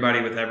helping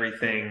everybody with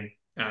everything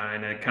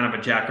in a kind of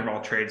a jack of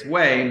all trades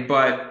way,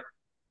 but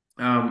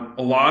a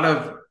lot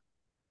of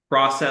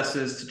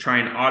processes to try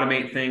and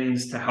automate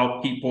things to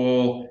help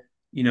people,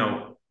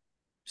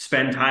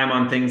 spend time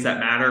on things that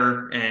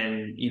matter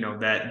and,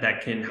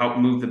 that can help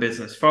move the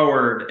business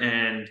forward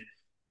and,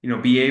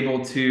 be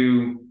able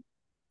to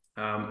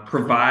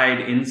provide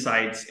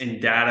insights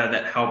and data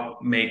that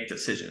help make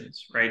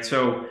decisions, right?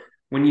 So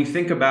when you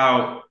think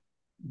about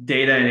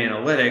data and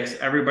analytics,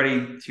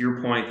 everybody, to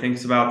your point,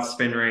 thinks about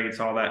spin rates,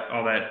 all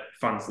that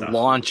fun stuff.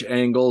 Launch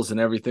angles and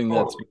everything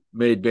that's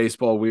made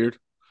baseball weird.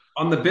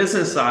 On the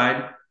business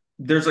side,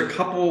 there's a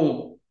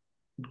couple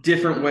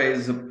different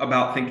ways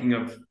about thinking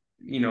of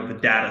the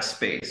data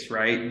space,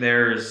 right?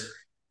 There's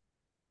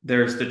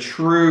the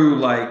true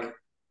like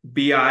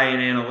BI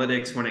and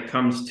analytics when it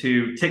comes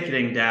to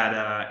ticketing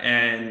data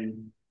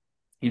and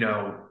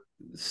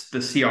the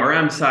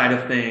CRM side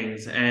of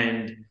things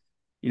and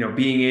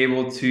being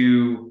able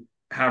to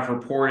have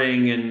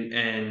reporting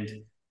and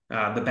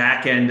the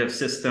back end of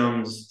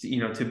systems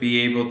to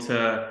be able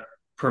to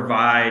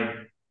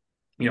provide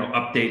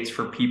updates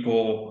for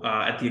people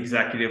at the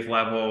executive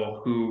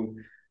level who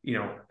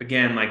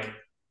again, like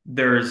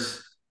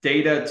there's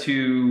data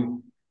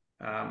to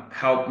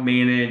help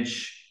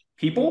manage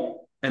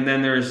people and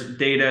then there's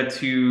data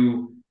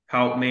to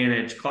help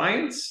manage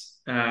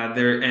clients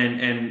there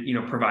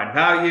and provide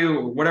value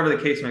or whatever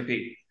the case might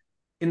be.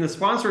 In the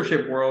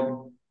sponsorship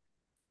world,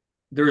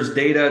 there's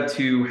data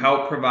to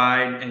help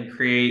provide and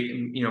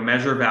create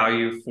measure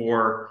value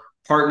for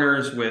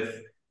partners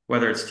with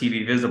whether it's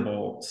TV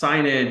visible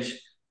signage,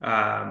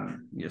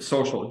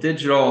 social,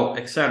 digital,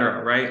 et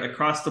cetera, right?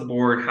 Across the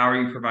board, how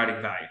are you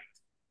providing value?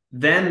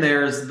 Then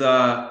there's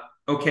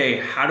okay,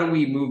 how do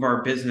we move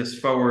our business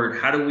forward?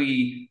 How do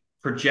we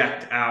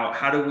project out?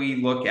 How do we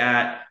look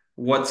at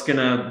what's going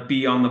to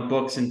be on the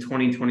books in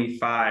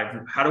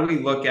 2025? How do we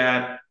look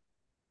at,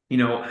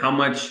 how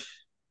much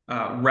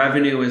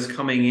revenue is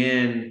coming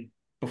in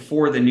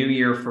before the new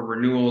year for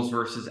renewals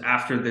versus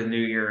after the new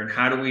year? And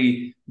how do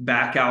we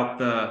back out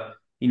the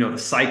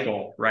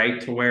cycle,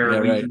 right? To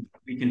where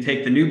we can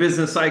take the new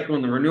business cycle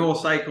and the renewal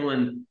cycle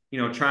and,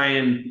 try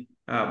and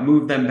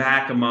move them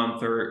back a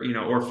month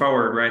or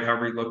forward, right?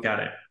 However you look at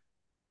it.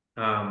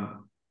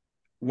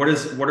 what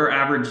are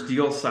average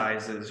deal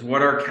sizes?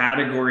 What are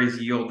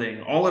categories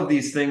yielding? All of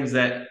these things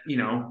that,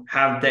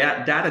 have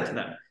data to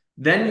them.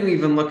 Then you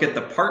even look at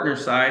the partner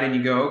side and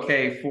you go,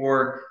 okay,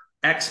 for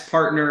X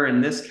partner in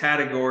this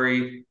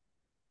category,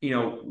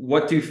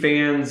 what do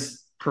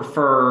fans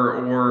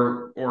prefer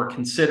or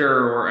consider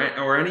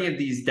or any of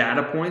these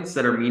data points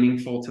that are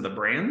meaningful to the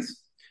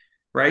brands,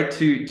 right?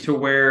 To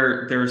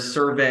where there's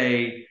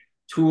survey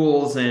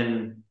tools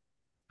and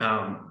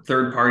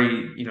third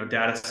party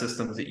data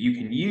systems that you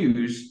can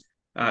use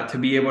to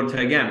be able to,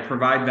 again,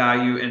 provide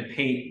value and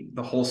paint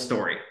the whole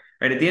story,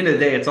 right? At the end of the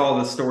day, it's all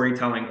the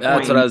storytelling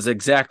That's what point. I was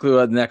exactly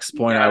what the next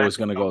point I Data was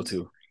going to go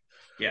to.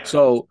 yeah.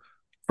 So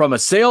from a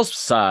sales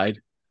side,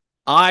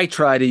 I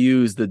try to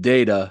use the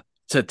data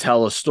to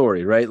tell a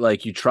story, right?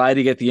 Like you try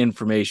to get the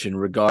information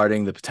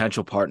regarding the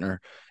potential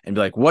partner and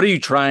be like, what are you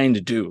trying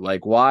to do?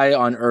 Like, why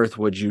on earth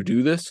would you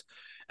do this?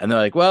 And they're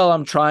like, well,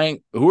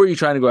 who are you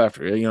trying to go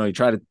after? You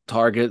try to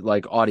target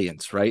like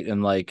audience, right?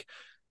 And like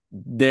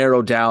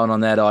narrow down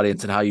on that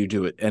audience and how you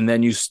do it. And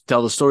then you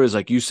tell the stories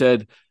like you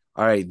said,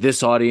 all right,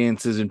 this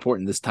audience is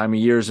important. This time of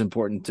year is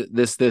important to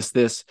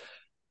this.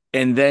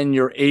 And then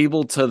you're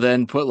able to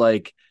then put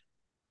like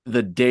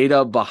the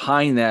data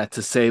behind that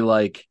to say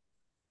like,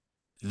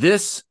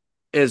 this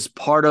is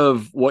part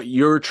of what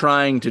you're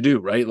trying to do,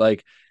 right?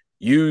 Like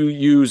you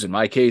use, in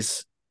my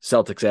case,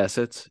 Celtics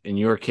assets, in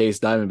your case,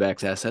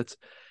 Diamondbacks assets.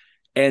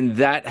 And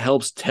that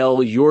helps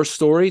tell your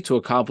story to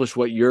accomplish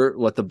what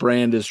the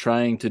brand is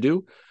trying to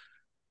do.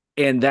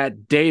 And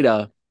that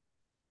data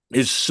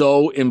is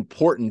so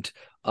important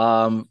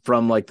from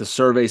like the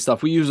survey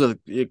stuff. We use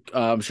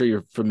I'm sure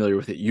you're familiar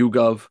with it,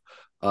 YouGov.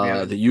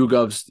 Yeah. The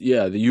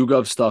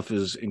YouGov stuff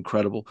is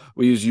incredible.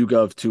 We use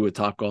YouGov too at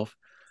Topgolf.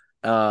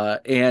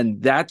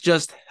 And that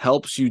just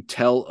helps you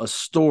tell a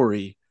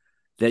story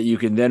that you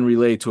can then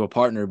relay to a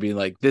partner, being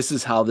like, this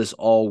is how this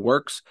all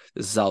works.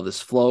 This is how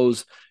this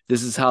flows.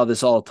 This is how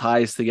this all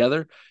ties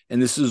together.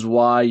 And this is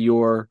why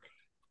your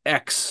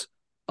X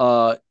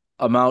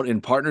amount in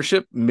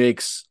partnership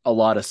makes a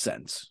lot of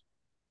sense.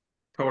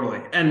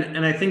 Totally.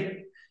 And I think,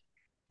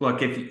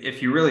 look,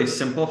 if you really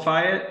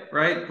simplify it,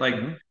 right? Like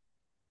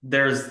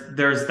there's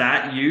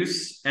that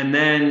use, and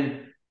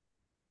then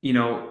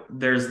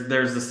there's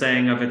the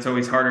saying of it's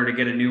always harder to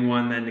get a new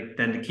one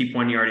than to keep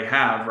one you already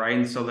have, right?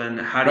 And so then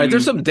how do Right.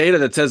 There's you some data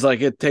that says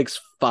like it takes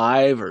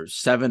 5 or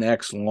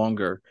 7x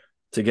longer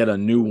to get a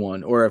new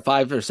one, or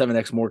 5 or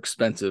 7x more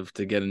expensive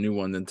to get a new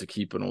one than to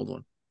keep an old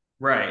one.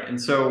 right?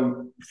 And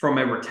so from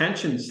a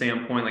retention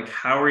standpoint, like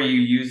how are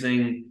you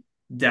using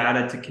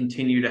data to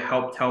continue to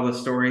help tell the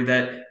story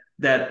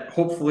that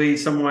hopefully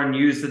someone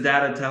used the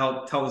data to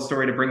help tell the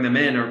story to bring them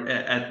in or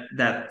at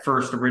that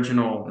first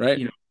original,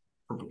 Right.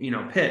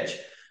 pitch.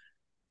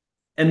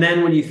 And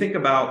then when you think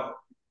about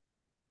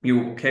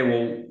okay,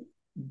 well,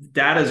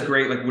 data is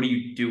great. Like, what do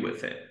you do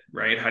with it,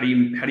 right? How do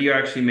you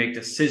actually make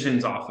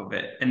decisions off of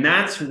it? And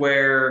that's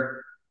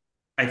where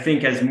I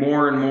think, as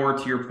more and more,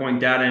 to your point,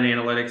 data and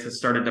analytics has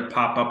started to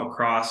pop up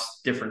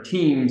across different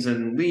teams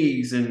and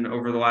leagues, and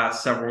over the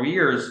last several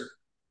years,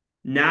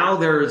 now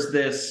there's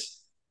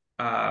this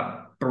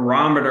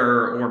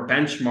barometer or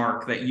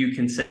benchmark that you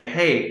can say,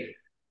 hey,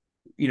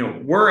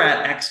 we're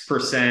at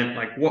X%,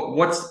 like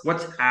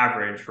what's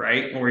average,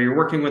 right? Or you're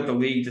working with the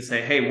league to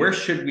say, hey, where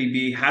should we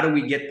be? How do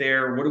we get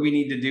there? What do we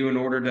need to do in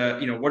order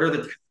to, what are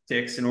the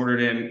tactics in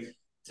order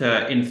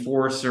to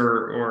enforce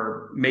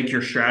or make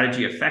your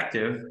strategy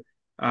effective,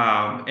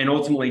 and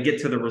ultimately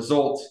get to the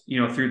result,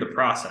 through the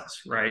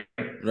process, right?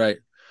 Right.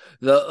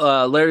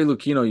 The Larry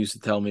Lucchino used to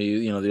tell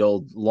me, the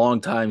old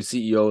longtime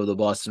CEO of the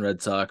Boston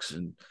Red Sox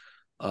and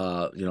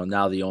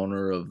now the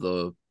owner of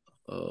the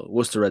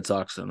Worcester Red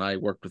Sox, and I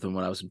worked with him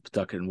when I was in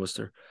Pawtucket and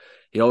Worcester.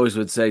 He always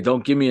would say,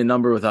 "Don't give me a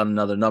number without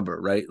another number,"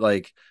 right?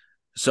 Like,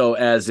 so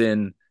as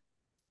in,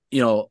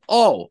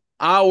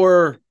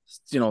 our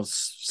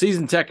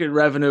season ticket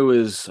revenue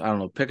is, I don't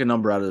know, pick a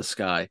number out of the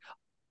sky,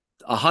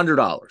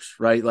 $100,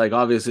 right? Like,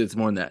 obviously, it's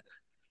more than that.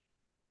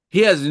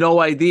 He has no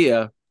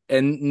idea,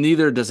 and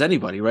neither does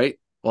anybody, right?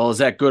 Well, is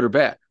that good or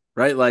bad,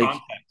 right? Like,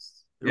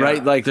 Context. right?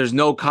 Yeah. Like, there's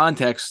no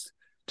context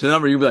to the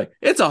number. You'd be like,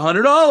 it's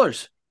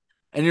 $100,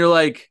 and you're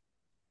like,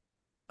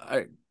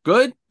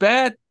 good,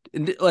 bad,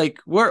 like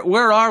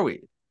where are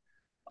we?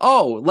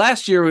 Oh,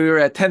 last year we were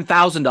at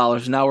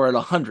 $10,000 and now we're at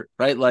 100,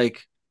 right?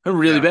 Like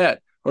really Yeah. bad.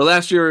 Or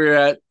last year we were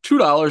at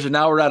 $2 and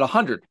now we're at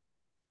 100.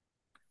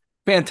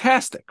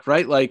 Fantastic,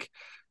 right? Like,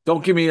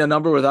 don't give me a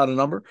number without a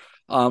number.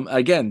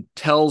 Again,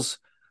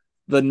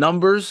 the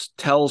numbers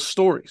tell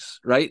stories,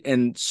 right?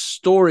 And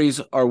stories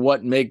are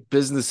what make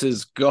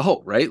businesses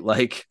go, right?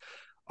 Like,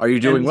 are you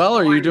And doing the well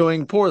or are you stories,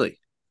 doing poorly?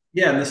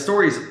 yeah, and the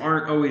stories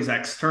aren't always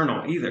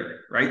external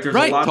either, right? There's a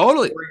Right, lot of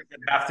totally. stories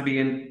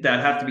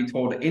that have to be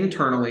told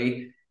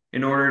internally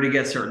in order to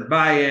get certain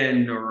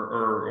buy-in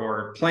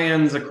or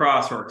plans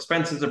across or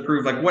expenses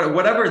approved. Like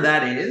whatever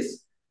that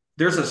is,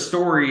 there's a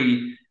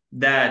story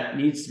that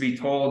needs to be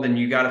told, and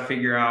you got to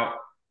figure out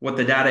what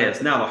the data is.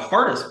 Now, the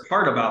hardest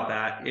part about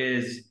that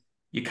is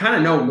you kind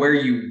of know where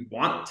you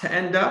want to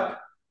end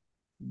up,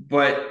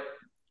 but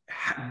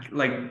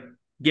like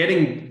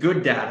getting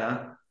good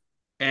data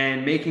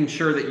and making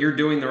sure that you're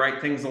doing the right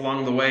things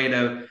along the way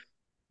to,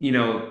 you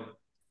know,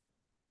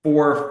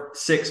 4,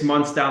 6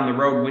 months down the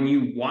road, when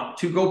you want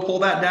to go pull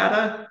that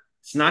data,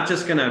 it's not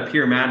just going to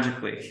appear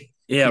magically.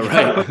 Yeah, You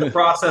got to right. put the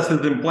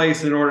processes in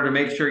place in order to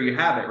make sure you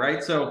have it,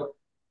 right? So,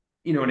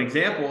 an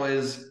example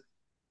is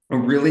a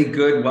really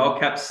good,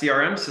 well-kept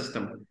CRM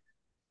system.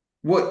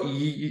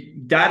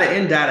 Data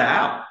in, data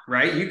out,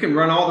 right? You can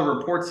run all the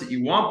reports that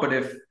you want, but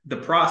if the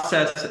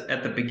process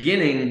at the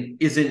beginning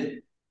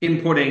isn't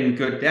inputting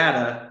good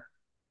data,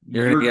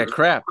 You're gonna your get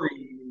crap.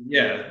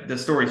 the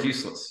story's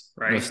useless,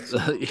 right?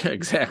 Yeah,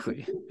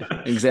 exactly.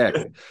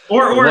 Exactly.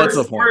 or or What's it's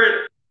the point?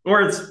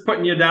 or it's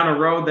putting you down a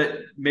road that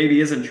maybe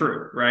isn't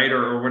true, right?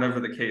 Or whatever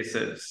the case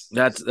is.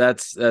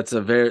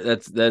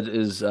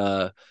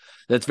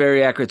 That's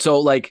very accurate. So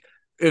like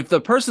if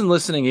the person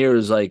listening here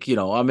is like,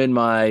 I'm in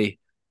my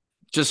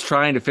just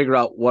trying to figure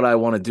out what I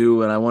want to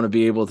do and I want to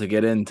be able to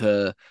get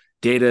into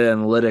data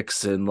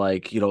analytics and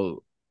like,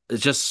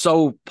 it's just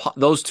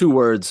those two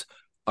words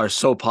are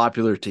so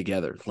popular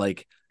together.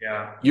 Like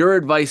Yeah. your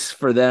advice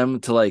for them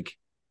to like,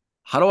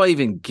 how do I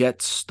even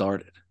get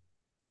started?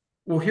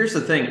 Well, here's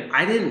the thing.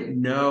 I didn't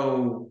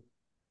know.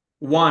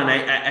 One, I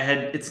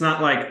had. It's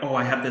not like, oh,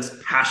 I have this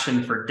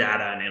passion for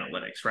data and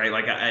analytics, right?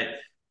 Like,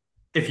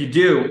 if you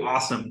do,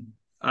 awesome,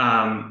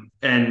 and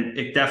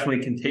it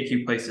definitely can take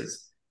you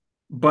places.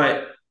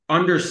 But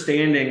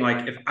understanding,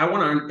 like, if I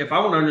want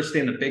to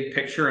understand the big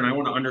picture, and I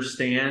want to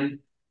understand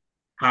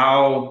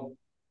how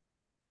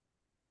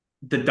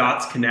the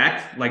dots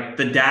connect, like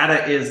the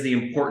data is the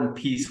important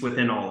piece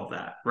within all of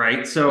that, right?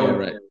 Yeah, So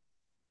right.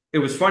 it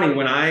was funny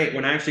when I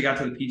actually got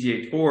to the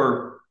PGA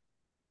Tour.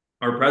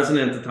 Our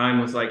president at the time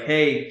was like,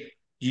 "Hey,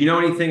 do you know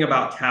anything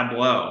about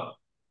Tableau?"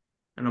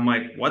 And I'm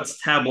like,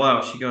 "What's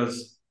Tableau?" She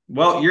goes,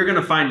 "Well, you're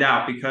gonna find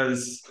out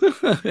because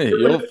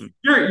You'll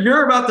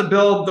you're about to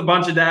build a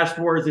bunch of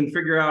dashboards and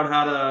figure out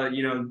how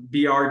to,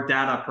 be our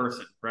data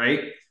person,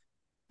 right?"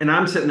 And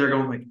I'm sitting there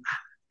going like,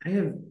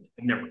 I've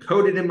never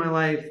coded in my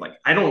life. Like,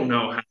 I don't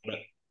know how to.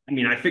 I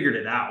mean, I figured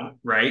it out,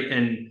 right?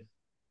 And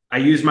I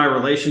use my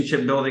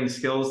relationship building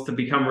skills to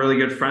become really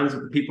good friends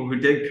with the people who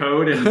did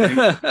code and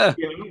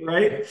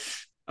right.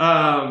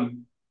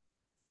 Um,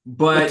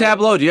 With but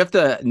Tableau, do you have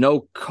to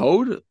know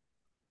code?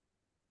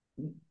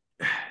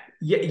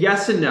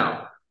 yes and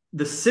no.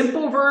 The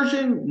simple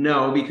version,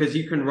 no, because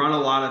you can run a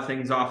lot of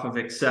things off of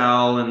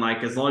Excel, and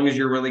like as long as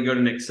you're really good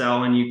in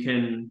Excel and you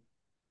can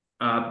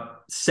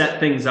set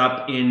things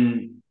up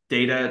in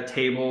data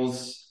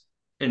tables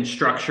and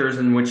structures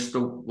in which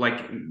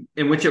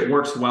it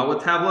works well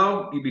with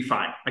Tableau, you'd be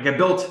fine. Like I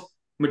built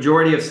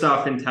majority of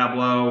stuff in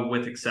Tableau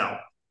with Excel.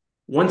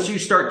 Once you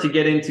start to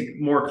get into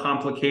more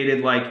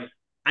complicated, like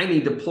I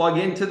need to plug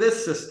into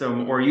this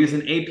system or use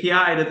an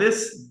API to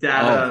this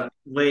Oh, data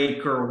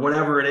lake or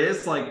whatever it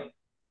is, like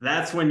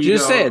that's when did you you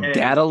just say go, a hey,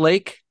 data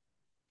lake?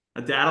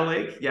 a data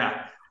lake,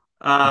 yeah.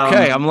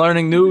 Okay, I'm Um,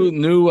 learning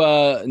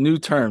new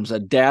terms. A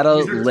data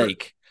these are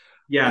lake.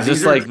 yeah, Is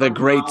these this are like the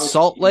Great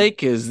Salt terminology.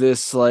 Lake? Is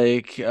this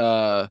like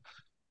a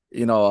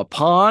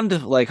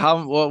pond? Like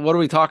what are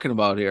we talking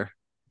about here?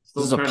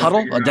 Is this Still a trying to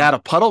puddle? figure A out. data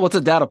puddle? What's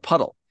a data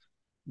puddle?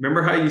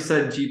 Remember how you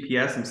said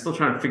GPS? I'm still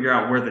trying to figure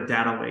out where the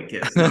data lake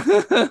is.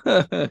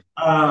 No.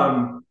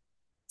 Um,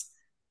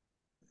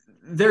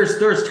 there's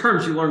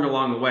terms you learn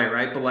along the way,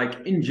 right? But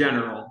like in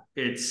general,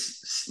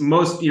 it's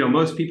most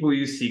people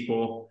use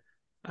SQL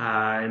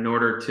in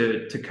order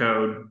to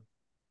code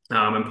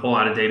and pull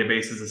out of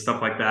databases and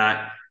stuff like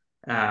that.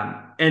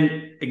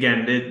 And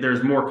again,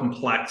 there's more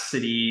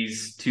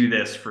complexities to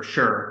this for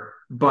sure.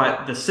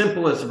 But the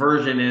simplest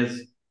version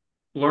is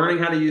learning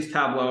how to use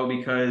Tableau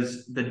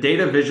because the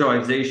data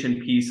visualization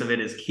piece of it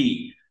is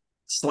key.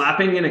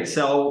 Slapping an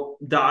Excel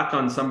doc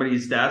on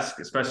somebody's desk,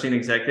 especially an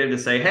executive, to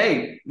say,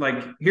 "Hey, like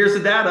here's the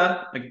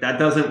data," like that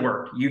doesn't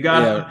work. You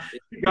Yeah, got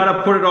you got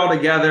to put it all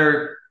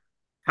together.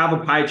 Have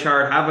a pie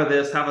chart. Have a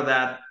this. Have a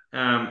that.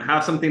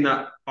 Have something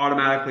that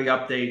automatically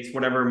updates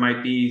whatever it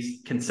might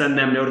be. Can send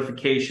them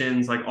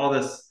notifications, like all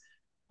this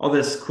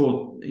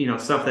cool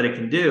stuff that it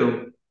can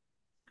do.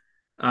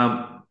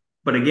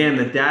 But again,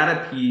 the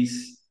data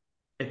piece,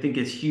 I think,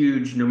 is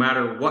huge no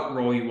matter what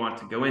role you want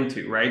to go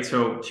into, right?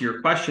 So, to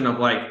your question of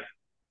like,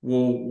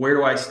 well, where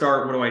do I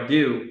start? What do I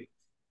do?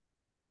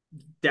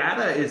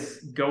 Data is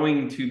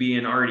going to be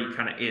and already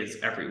kind of is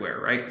everywhere,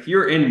 right? If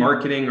you're in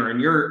marketing or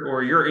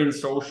you're in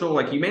social,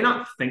 like you may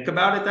not think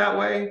about it that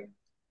way,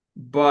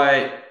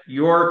 but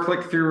your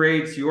click-through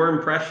rates, your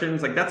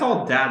impressions, like that's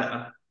all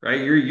data,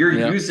 right? You're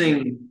yeah.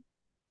 using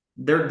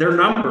their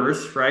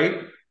numbers,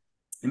 right?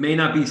 It may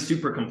not be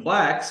super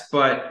complex,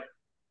 but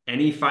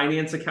any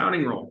finance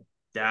accounting role,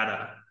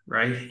 data,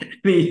 right?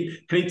 any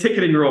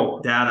ticketing role,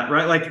 data,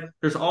 right? Like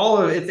there's all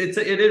of it.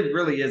 It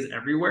really is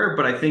everywhere.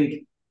 But I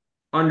think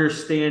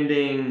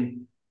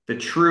understanding the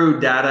true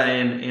data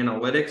and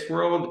analytics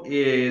world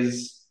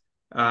is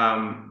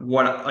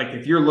what like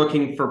if you're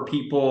looking for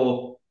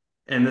people,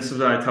 and this is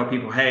what I tell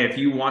people: hey, if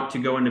you want to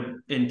go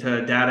into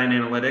data and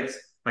analytics,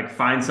 like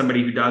find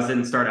somebody who does it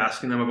and start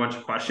asking them a bunch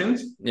of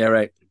questions. Yeah,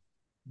 right.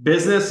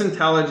 Business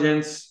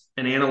intelligence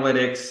and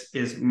analytics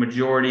is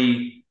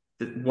majority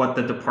what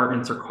the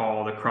departments are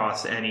called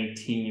across any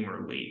team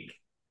or league.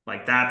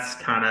 Like that's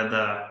kind of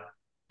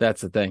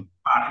That's the thing.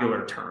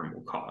 popular term,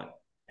 we'll call it.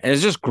 And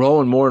it's just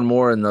growing more and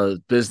more in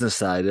the business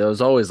side. It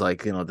was always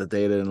like, the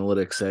data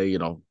analytics say,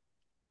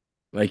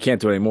 they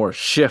can't do it anymore.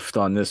 Shift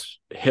on this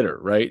hitter,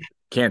 right?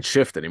 Can't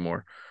shift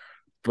anymore.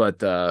 But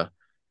the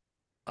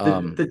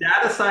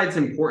data side is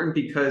important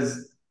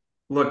because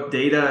look,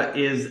 data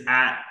is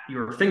at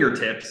your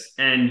fingertips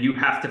and you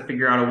have to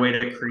figure out a way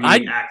to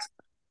create access.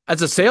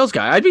 As a sales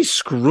guy, I'd be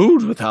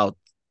screwed without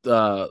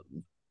the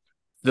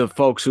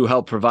folks who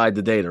help provide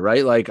the data,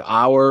 right? Like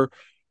our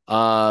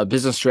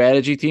business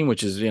strategy team,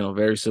 which is,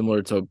 very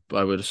similar to,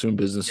 I would assume,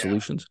 business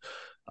solutions.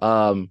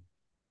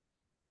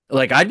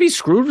 Like I'd be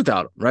screwed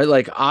without them, right?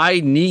 Like I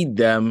need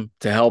them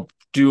to help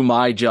do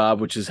my job,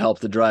 which is help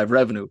to drive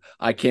revenue.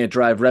 I can't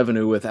drive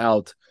revenue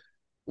without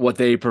what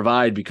they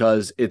provide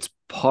because it's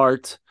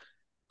part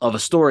of a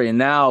story. And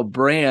now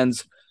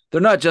brands,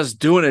 they're not just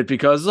doing it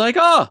because like,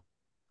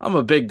 I'm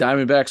a big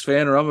Diamondbacks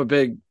fan or I'm a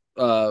big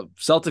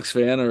Celtics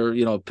fan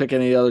or, pick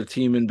any other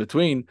team in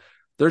between.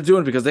 They're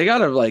doing it because they got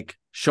to like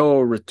show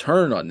a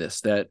return on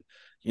this that,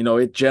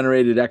 it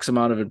generated X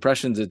amount of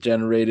impressions. It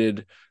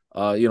generated,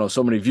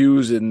 so many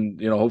views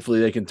and, hopefully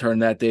they can turn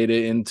that data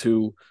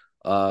into,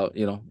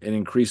 and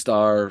increased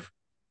our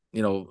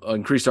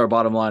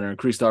bottom line or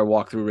increased our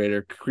walkthrough rate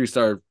or increased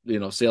our,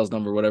 sales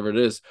number, whatever it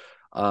is.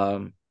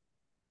 But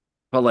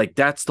like,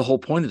 that's the whole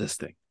point of this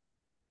thing.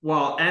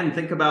 Well, and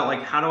think about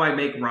like, how do I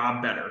make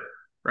Rob better?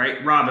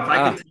 Right? Rob, if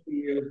I could tell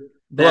you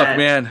that, look,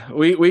 man,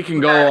 we can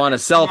go on a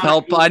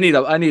self-help. I need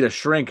a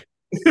shrink.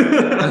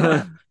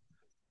 But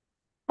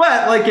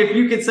like, if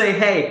you could say,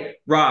 hey,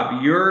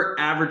 Rob, you're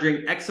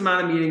averaging X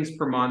amount of meetings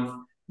per month.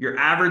 Your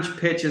average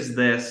pitch is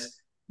this.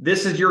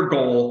 This is your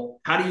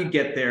goal. How do you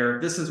get there?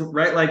 This is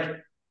right. Like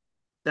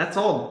that's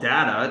all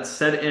data. It's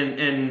set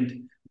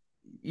and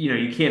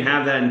you can't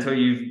have that until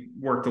you've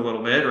worked a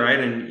little bit, right?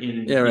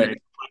 And right.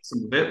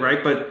 Some of it,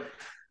 right? But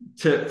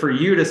for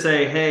you to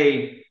say,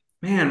 hey,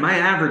 man, my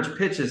average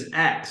pitch is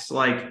X,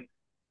 like,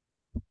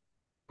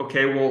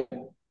 okay, well,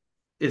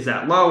 is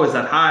that low? Is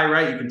that high?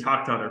 Right? You can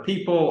talk to other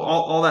people.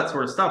 All that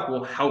sort of stuff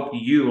will help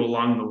you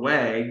along the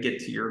way get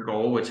to your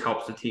goal, which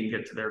helps the team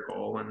get to their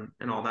goal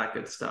and all that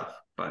good stuff.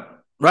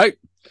 But right.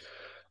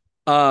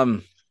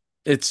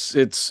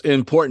 It's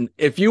important.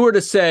 If you were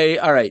to say,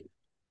 all right,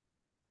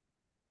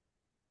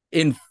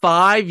 in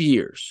 5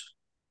 years,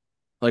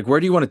 like where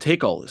do you want to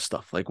take all this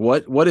stuff? Like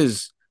what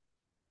is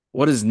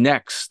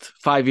next?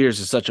 5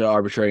 years is such an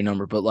arbitrary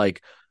number, but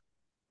like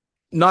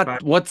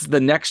not what's the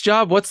next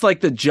job? What's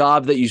like the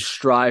job that you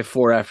strive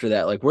for after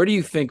that? Like where do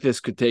you think this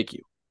could take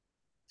you?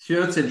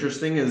 What's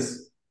interesting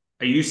is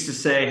I used to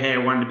say, hey, I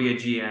wanted to be a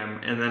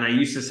GM. And then I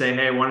used to say,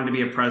 hey, I wanted to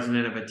be a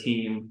president of a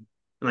team.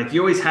 And like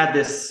you always had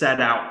this set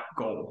out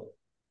goal.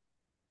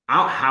 I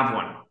don't have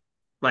one.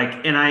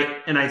 Like, and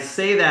I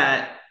say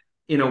that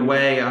in a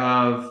way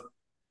of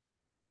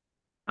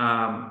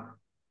I'm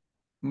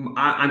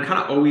kind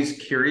of always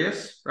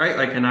curious, right?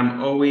 Like, and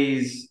I'm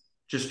always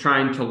just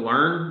trying to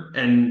learn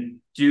and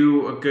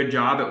do a good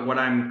job at what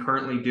I'm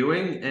currently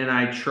doing. And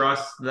I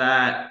trust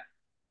that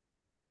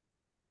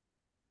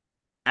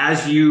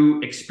as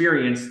you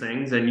experience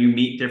things and you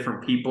meet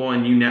different people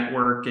and you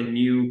network and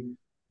you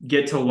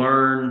get to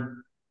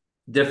learn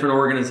different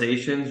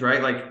organizations,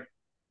 right? Like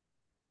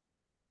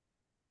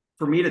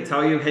for me to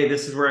tell you, hey,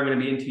 this is where I'm going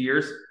to be in 2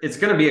 years, it's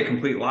going to be a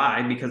complete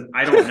lie because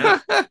I don't know.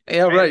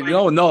 Yeah, right. Like,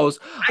 no one knows.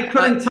 I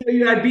couldn't tell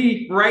you I'd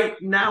be right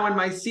now in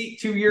my seat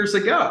 2 years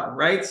ago,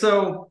 right?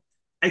 So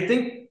I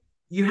think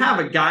you have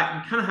you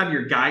kind of have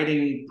your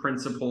guiding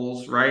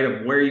principles, right,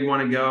 of where you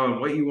want to go and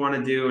what you want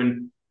to do.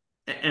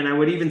 And I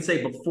would even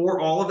say before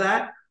all of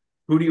that,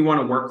 who do you want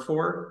to work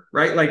for,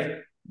 right? Like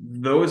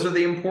those are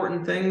the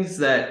important things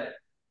that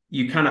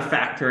you kind of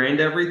factor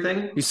into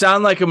everything. You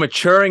sound like a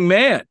maturing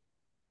man.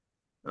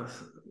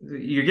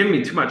 You're giving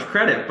me too much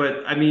credit,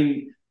 but I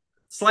mean,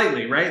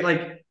 slightly, right?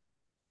 Like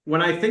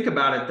when I think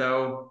about it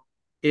though,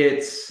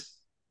 it's,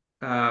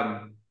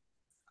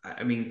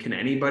 I mean, can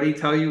anybody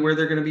tell you where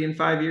they're going to be in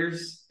 5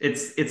 years?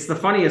 It's the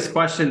funniest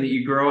question that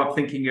you grow up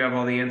thinking you have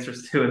all the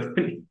answers to.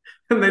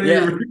 And then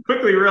you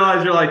quickly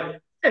realize you're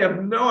like, I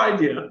have no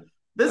idea.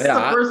 This is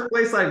the first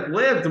place I've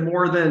lived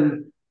more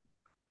than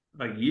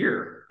a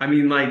year. I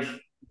mean, like.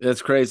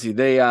 That's crazy.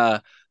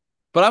 But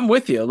I'm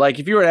with you. Like,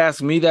 if you were to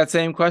ask me that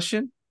same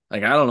question,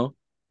 like, I don't know,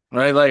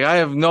 right? Like, I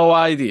have no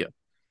idea.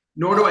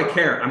 Nor do I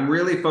care. I'm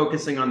really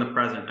focusing on the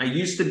present. I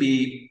used to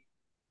be,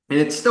 and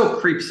it still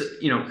creeps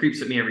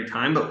at me every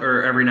time,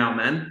 or every now and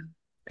then.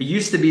 I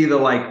used to be the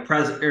like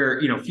present or,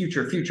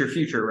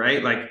 future,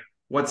 right? Like,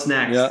 what's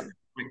next? Yeah.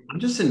 I'm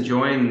just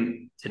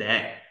enjoying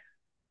today.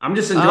 I'm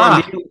just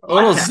enjoying a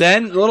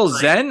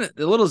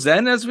little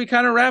zen as we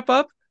kind of wrap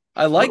up.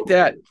 I like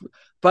that.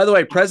 By the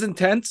way, Present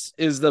Tense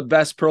is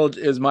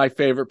my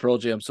favorite Pearl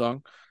Jam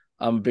song.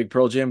 I'm a big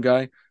Pearl Jam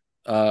guy.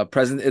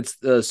 It's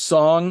the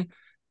song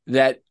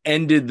that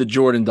ended the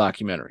Jordan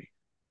documentary.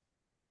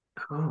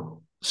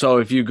 Oh. So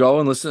if you go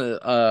and listen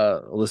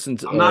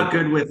to I'm not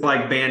good with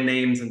like band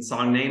names and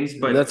song names,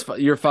 but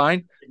you're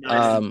fine.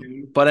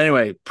 But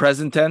anyway,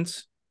 Present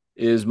Tense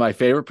is my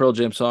favorite Pearl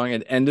Jam song.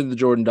 It ended the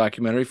Jordan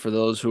documentary for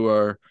those who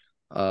are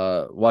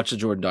watch the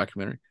Jordan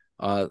documentary.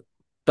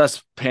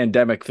 Best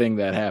pandemic thing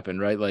that happened,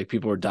 right? Like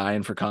people were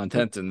dying for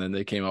content, and then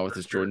they came out with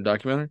this Jordan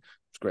documentary.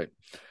 It's great.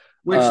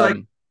 Which like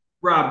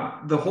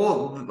Rob, the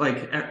whole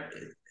like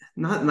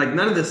not like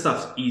none of this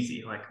stuff's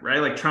easy, like right,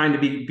 like trying to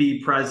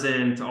be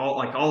present, all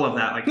of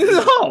that, like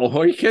no,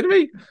 are you kidding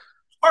me?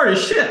 Hard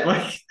as shit.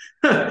 Like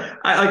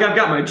I've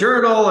got my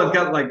journal, I've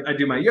got like I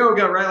do my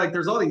yoga, right? Like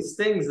there's all these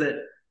things that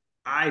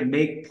I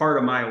make part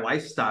of my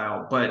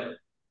lifestyle, but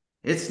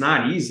it's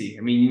not easy.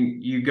 I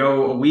mean, you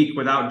go a week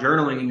without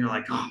journaling and you're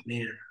like, oh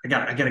man, I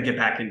got to get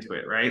back into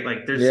it, right?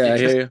 Like there's I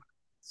hear you.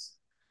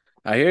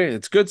 I hear you.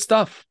 It's good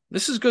stuff.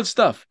 This is good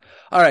stuff.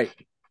 All right.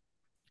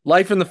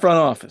 Life in the Front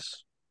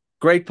Office.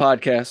 Great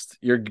podcast.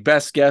 Your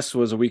best guest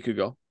was a week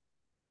ago.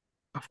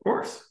 Of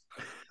course.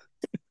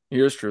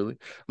 Yours truly.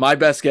 My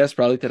best guest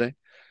probably today.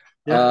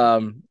 Yeah.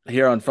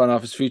 Here on Front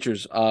Office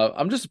Features.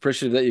 I'm just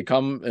appreciative that you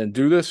come and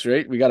do this,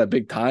 right? We got a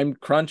big time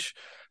crunch.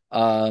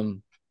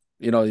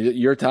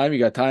 Your time, you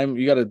got time,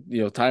 you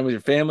got time with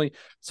your family.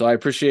 So I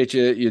appreciate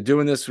you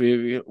doing this.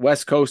 We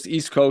West Coast,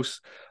 East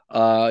Coast.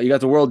 You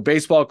got the World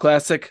Baseball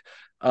Classic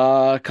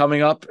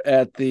coming up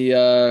at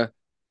the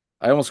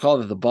I almost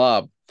called it the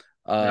Bob.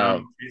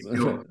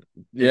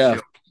 Yeah,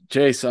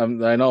 Chase.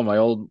 I know my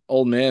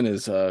old man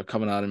is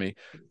coming out of me.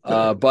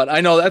 But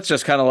I know that's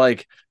just kind of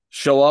like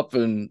show up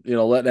and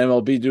let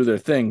MLB do their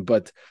thing.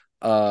 But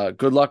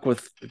good luck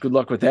with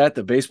that.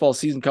 The baseball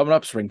season coming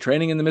up, spring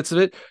training in the midst of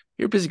it.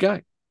 You're a busy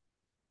guy.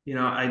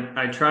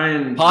 I try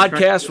and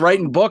podcast,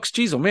 writing books.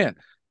 Jeez, oh man.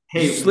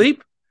 Hey, did you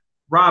sleep?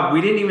 Rob,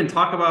 we didn't even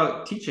talk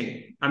about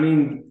teaching. I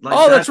mean,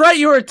 like that's right.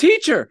 You were a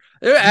teacher,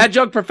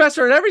 adjunct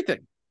professor and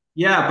everything.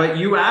 Yeah, but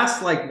you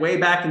asked like way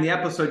back in the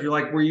episode, you're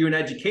like, were you an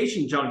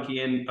education junkie?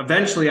 And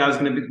eventually I was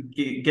going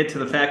to get to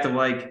the fact of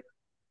like,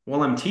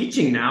 well, I'm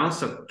teaching now.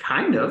 So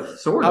kind of,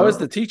 sort of. How is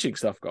the teaching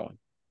stuff going?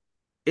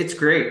 It's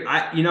great.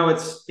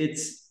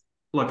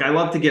 Look, I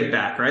love to give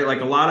back, right?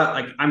 Like a lot of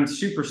like, I'm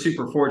super,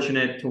 super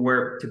fortunate to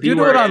be. Do you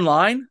do it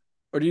online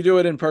or do you do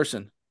it in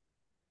person?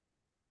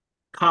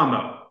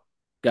 Combo.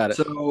 Got it.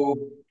 So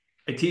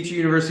I teach at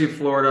University of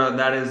Florida.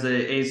 That is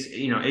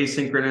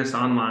asynchronous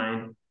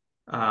online.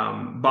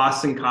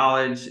 Boston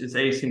College is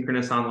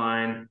asynchronous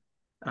online.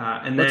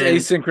 And what's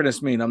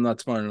asynchronous mean? I'm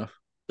not smart enough.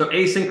 So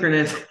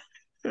asynchronous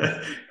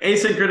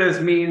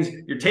means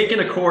you're taking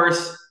a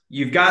course,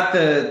 you've got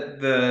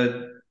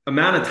the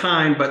amount of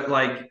time, but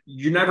like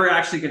you're never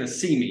actually going to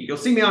see me. You'll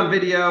see me on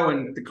video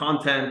and the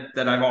content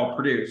that I've all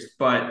produced,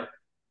 but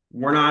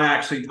we're not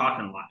actually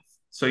talking live.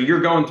 So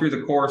you're going through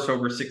the course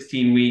over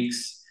 16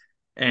 weeks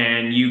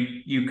and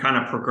you kind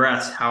of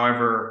progress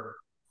however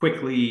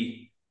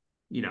quickly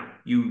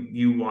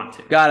you want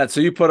to. Got it.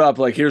 So you put up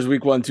like, here's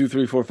week 1, 2,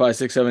 3, 4, 5,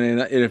 6, 7,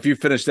 8. And if you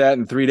finish that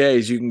in 3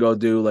 days, you can go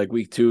do like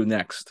week 2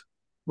 next.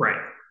 Right.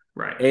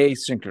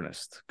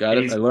 Asynchronous. Got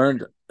it. I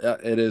learned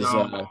it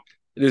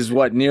is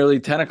what, nearly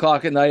 10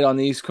 o'clock at night on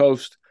the East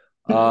Coast.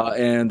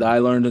 And I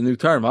learned a new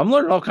term. I'm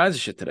learning all kinds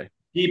of shit today.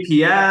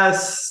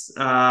 GPS,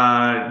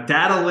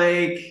 data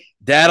lake.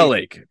 Data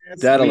lake.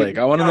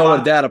 I want to know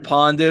what a data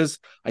pond is.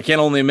 I can't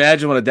only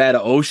imagine what a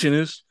data ocean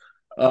is.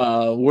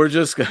 We're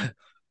just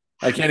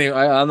I can't even.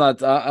 I'm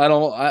not. I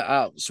don't.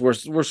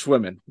 We're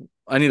swimming.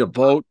 I need a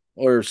boat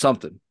or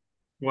something.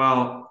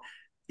 Well,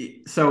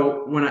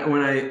 so when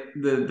I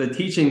the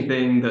teaching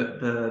thing,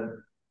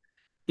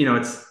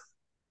 it's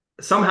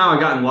somehow I've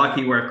gotten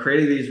lucky where I've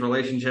created these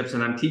relationships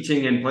and I'm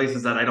teaching in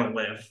places that I don't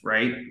live.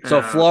 Right.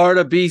 So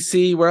Florida,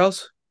 BC, where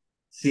else?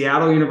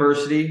 Seattle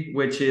University,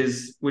 which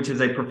is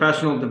a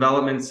professional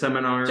development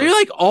seminar. So you're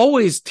like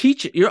always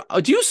teaching.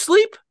 Do you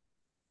sleep?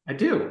 I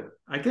do.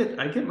 I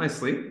get my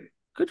sleep.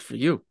 Good for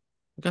you.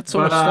 Got so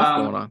much stuff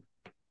going on.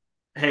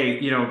 Hey,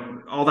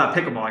 all that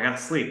pickleball, I got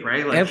to sleep,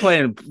 right? Like, and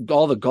playing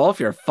all the golf.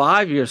 You're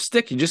 5, you're a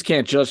stick. You just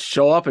can't just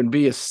show up and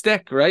be a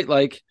stick, right?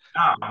 Like,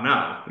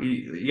 no.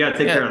 You got to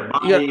take care of the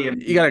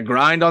body. You got to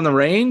grind on the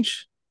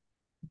range.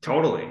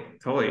 Totally.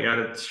 You got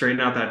to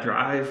straighten out that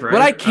drive, right?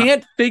 What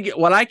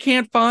I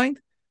can't find,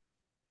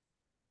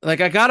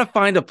 like, I got to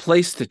find a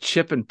place to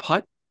chip and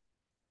putt.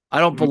 I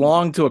don't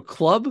belong to a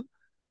club.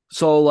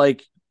 So,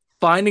 like,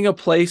 finding a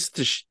place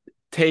to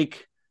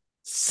take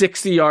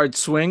 60-yard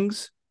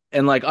swings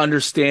and like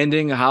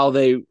understanding how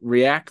they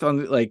react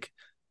on like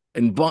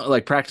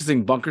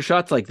practicing bunker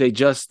shots, like they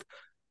just.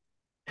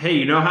 Hey,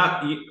 you know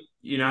how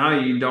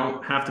you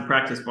don't have to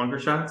practice bunker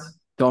shots?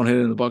 Don't hit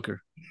it in the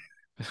bunker.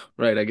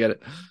 Right, I get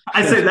it.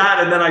 I say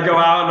that, and then I go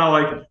out and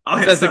I'll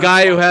hit. That's the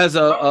guy who has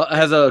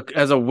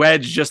a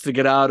wedge just to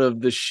get out of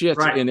the shit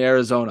in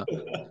Arizona.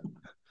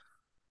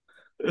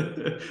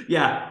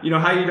 Yeah, you know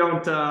how you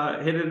don't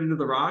hit it into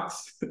the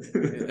rocks?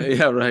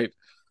 Yeah, right.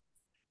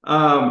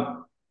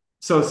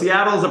 So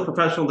Seattle is a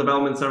professional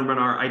development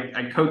seminar.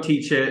 I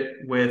co-teach it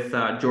with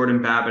Jordan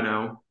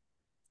Babineau,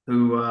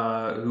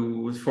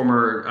 who was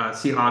former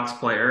Seahawks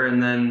player,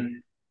 and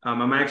then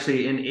I'm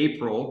actually in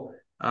April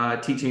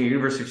teaching at the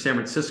University of San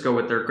Francisco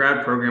with their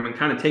grad program, and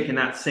kind of taking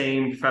that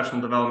same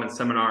professional development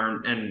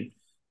seminar and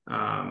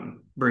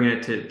bringing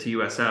it to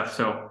USF.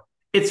 So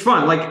it's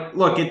fun. Like,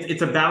 look,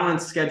 it's a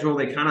balanced schedule.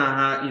 They kind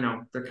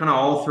of, they're kind of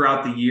all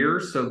throughout the year,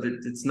 so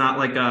that it's not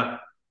like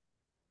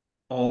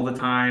all the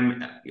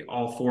time,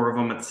 all four of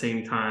them at the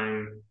same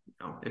time.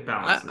 It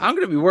balances. I'm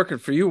going to be working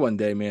for you one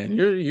day, man.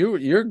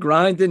 You're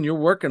grinding. You're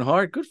working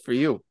hard. Good for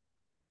you.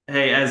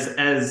 Hey,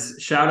 as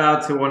shout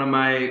out to one of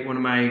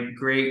my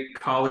great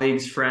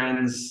colleagues,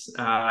 friends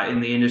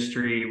in the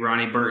industry,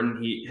 Ronnie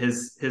Burton.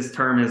 His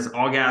term is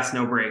all gas,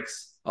 no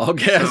brakes. All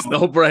gas,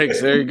 no brakes.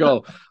 There you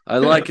go. I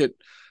like it.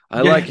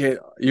 I like it.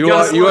 You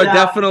are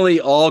definitely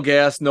all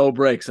gas, no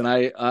brakes, and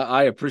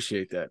I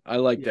appreciate that. I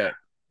like that.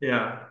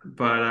 Yeah,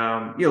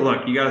 but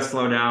look, you got to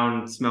slow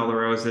down, smell the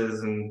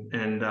roses,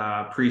 and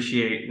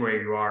appreciate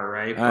where you are.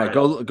 Right. All right,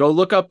 go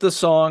look up the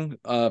song,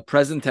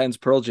 present tense,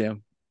 Pearl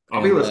Jam.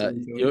 I'll be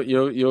listening to it.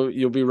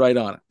 You'll be right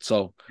on it.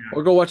 So,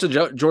 or go watch the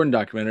Jordan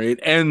documentary.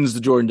 It ends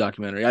the Jordan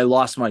documentary. I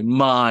lost my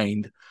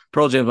mind.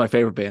 Pearl Jam's my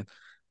favorite band,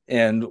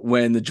 and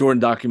when the Jordan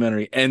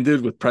documentary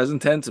ended with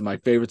present tense and my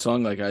favorite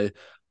song, like I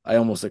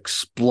almost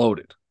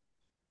exploded.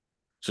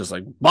 Just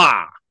like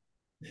bah.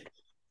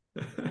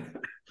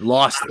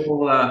 Lost it.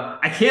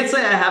 I can't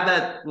say I have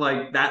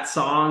that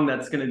song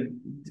that's gonna,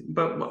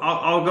 but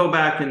I'll go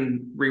back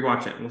and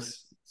rewatch it. We'll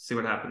see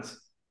what happens.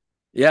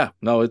 Yeah,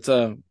 no, it's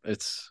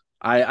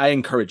I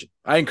encourage it.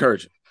 I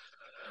encourage it.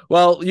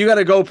 Well, you got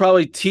to go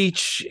probably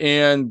teach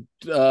and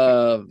do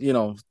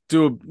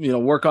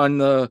work on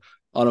the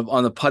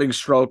putting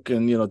stroke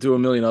and do a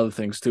million other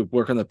things too.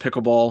 Work on the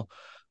pickleball.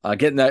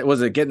 Get in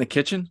the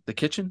kitchen? The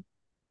kitchen?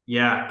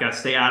 Yeah, got to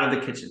stay out of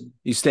the kitchen.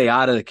 You stay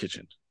out of the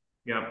kitchen.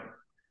 Yep.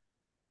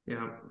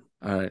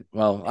 All right.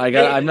 Well,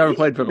 I've never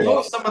played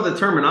pickleball. Some of the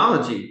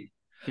terminology.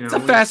 It's the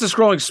fastest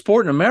growing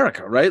sport in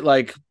America, right?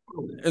 Like,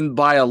 and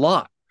by a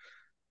lot.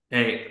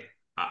 Hey,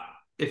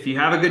 if you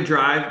have a good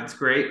drive, it's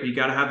great. But you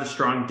got to have the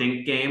strong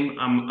dink game.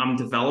 I'm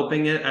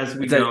developing it as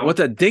we go. What's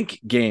a dink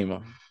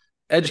game?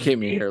 Educate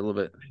me here a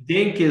little bit.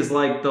 Dink is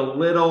like the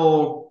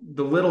little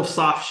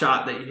soft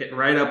shot that you hit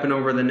right up and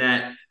over the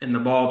net, and the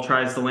ball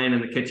tries to land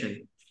in the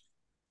kitchen.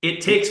 It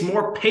takes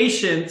more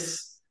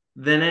patience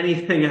than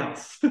anything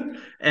else.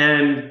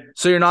 And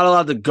so you're not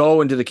allowed to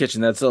go into the kitchen.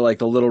 That's like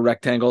the little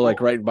rectangle,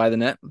 like right by the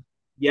net.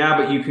 Yeah,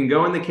 but you can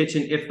go in the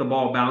kitchen if the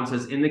ball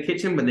bounces in the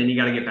kitchen, but then you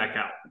got to get back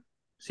out.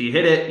 So you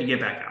hit it, you get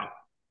back out.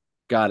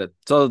 Got it.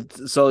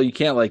 So you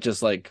can't I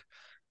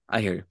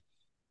hear you.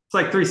 It's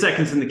like 3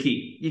 seconds in the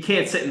key. You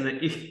can't sit in the.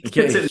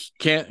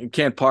 You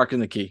can't park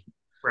in the key.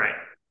 Right.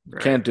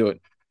 Can't do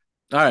it.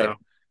 All right.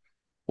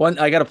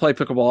 I got to play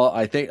pickleball.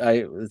 I think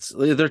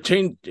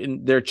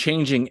they're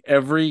changing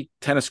every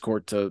tennis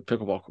court to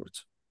pickleball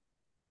courts.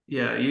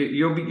 Yeah,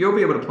 you'll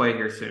be able to play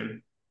here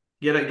soon.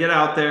 Get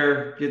out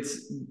there.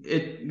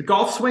 The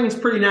golf swing's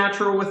pretty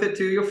natural with it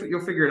too.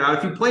 You'll figure it out.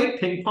 If you played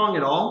ping pong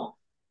at all,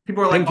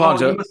 people are like, "Oh,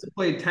 you must have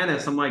played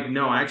tennis." I'm like,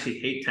 "No, I actually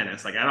hate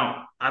tennis. Like,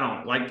 I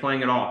don't like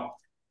playing at all."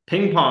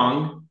 Ping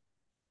pong,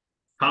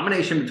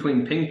 combination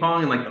between ping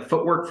pong and like the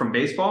footwork from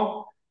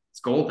baseball, it's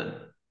golden.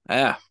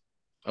 Yeah.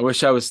 I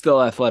wish I was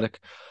still athletic,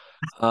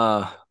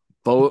 but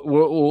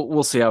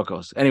we'll see how it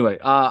goes. Anyway,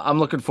 I'm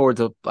looking forward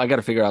to. I got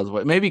to figure out the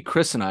way. Maybe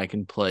Chris and I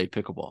can play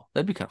pickleball.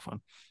 That'd be kind of fun.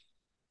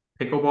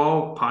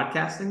 Pickleball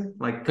podcasting?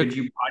 Like, could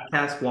you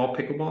podcast while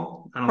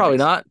pickleball? Probably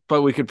not,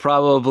 but we could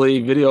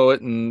probably video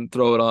it and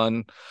throw it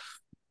on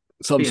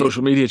some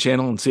social media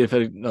channel and see if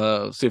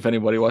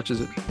anybody watches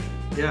it.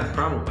 Yeah,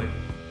 probably.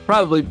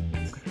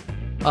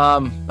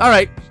 All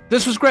right,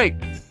 this was great.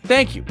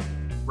 Thank you.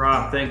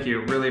 Rob, thank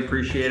you. Really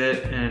appreciate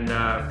it, and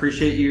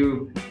appreciate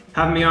you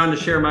having me on to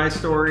share my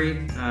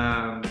story.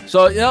 If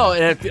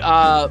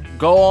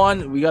go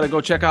on, we got to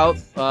go check out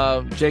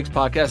Jake's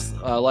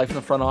podcast, Life in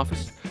the Front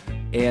Office,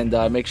 and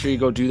make sure you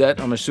go do that.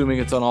 I'm assuming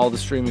it's on all the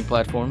streaming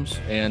platforms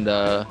and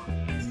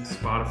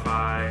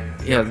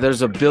Spotify. Yeah,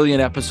 there's 1 billion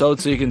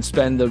episodes, so you can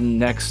spend the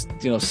next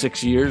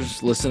 6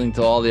 years listening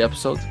to all the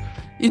episodes.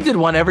 You did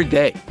one every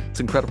day. It's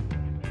incredible.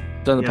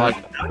 Done the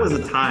podcast. That was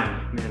a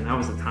time, man. That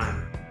was a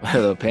time.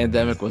 The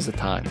pandemic was a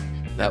time.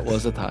 That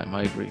was a time.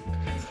 I agree.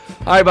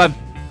 All right, bud.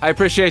 I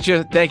appreciate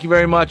you. Thank you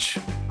very much.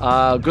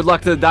 Good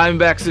luck to the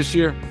Diamondbacks this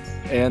year.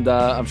 And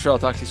I'm sure I'll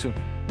talk to you soon.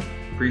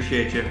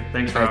 Appreciate you.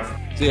 Thanks, Rob.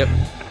 Right. See ya.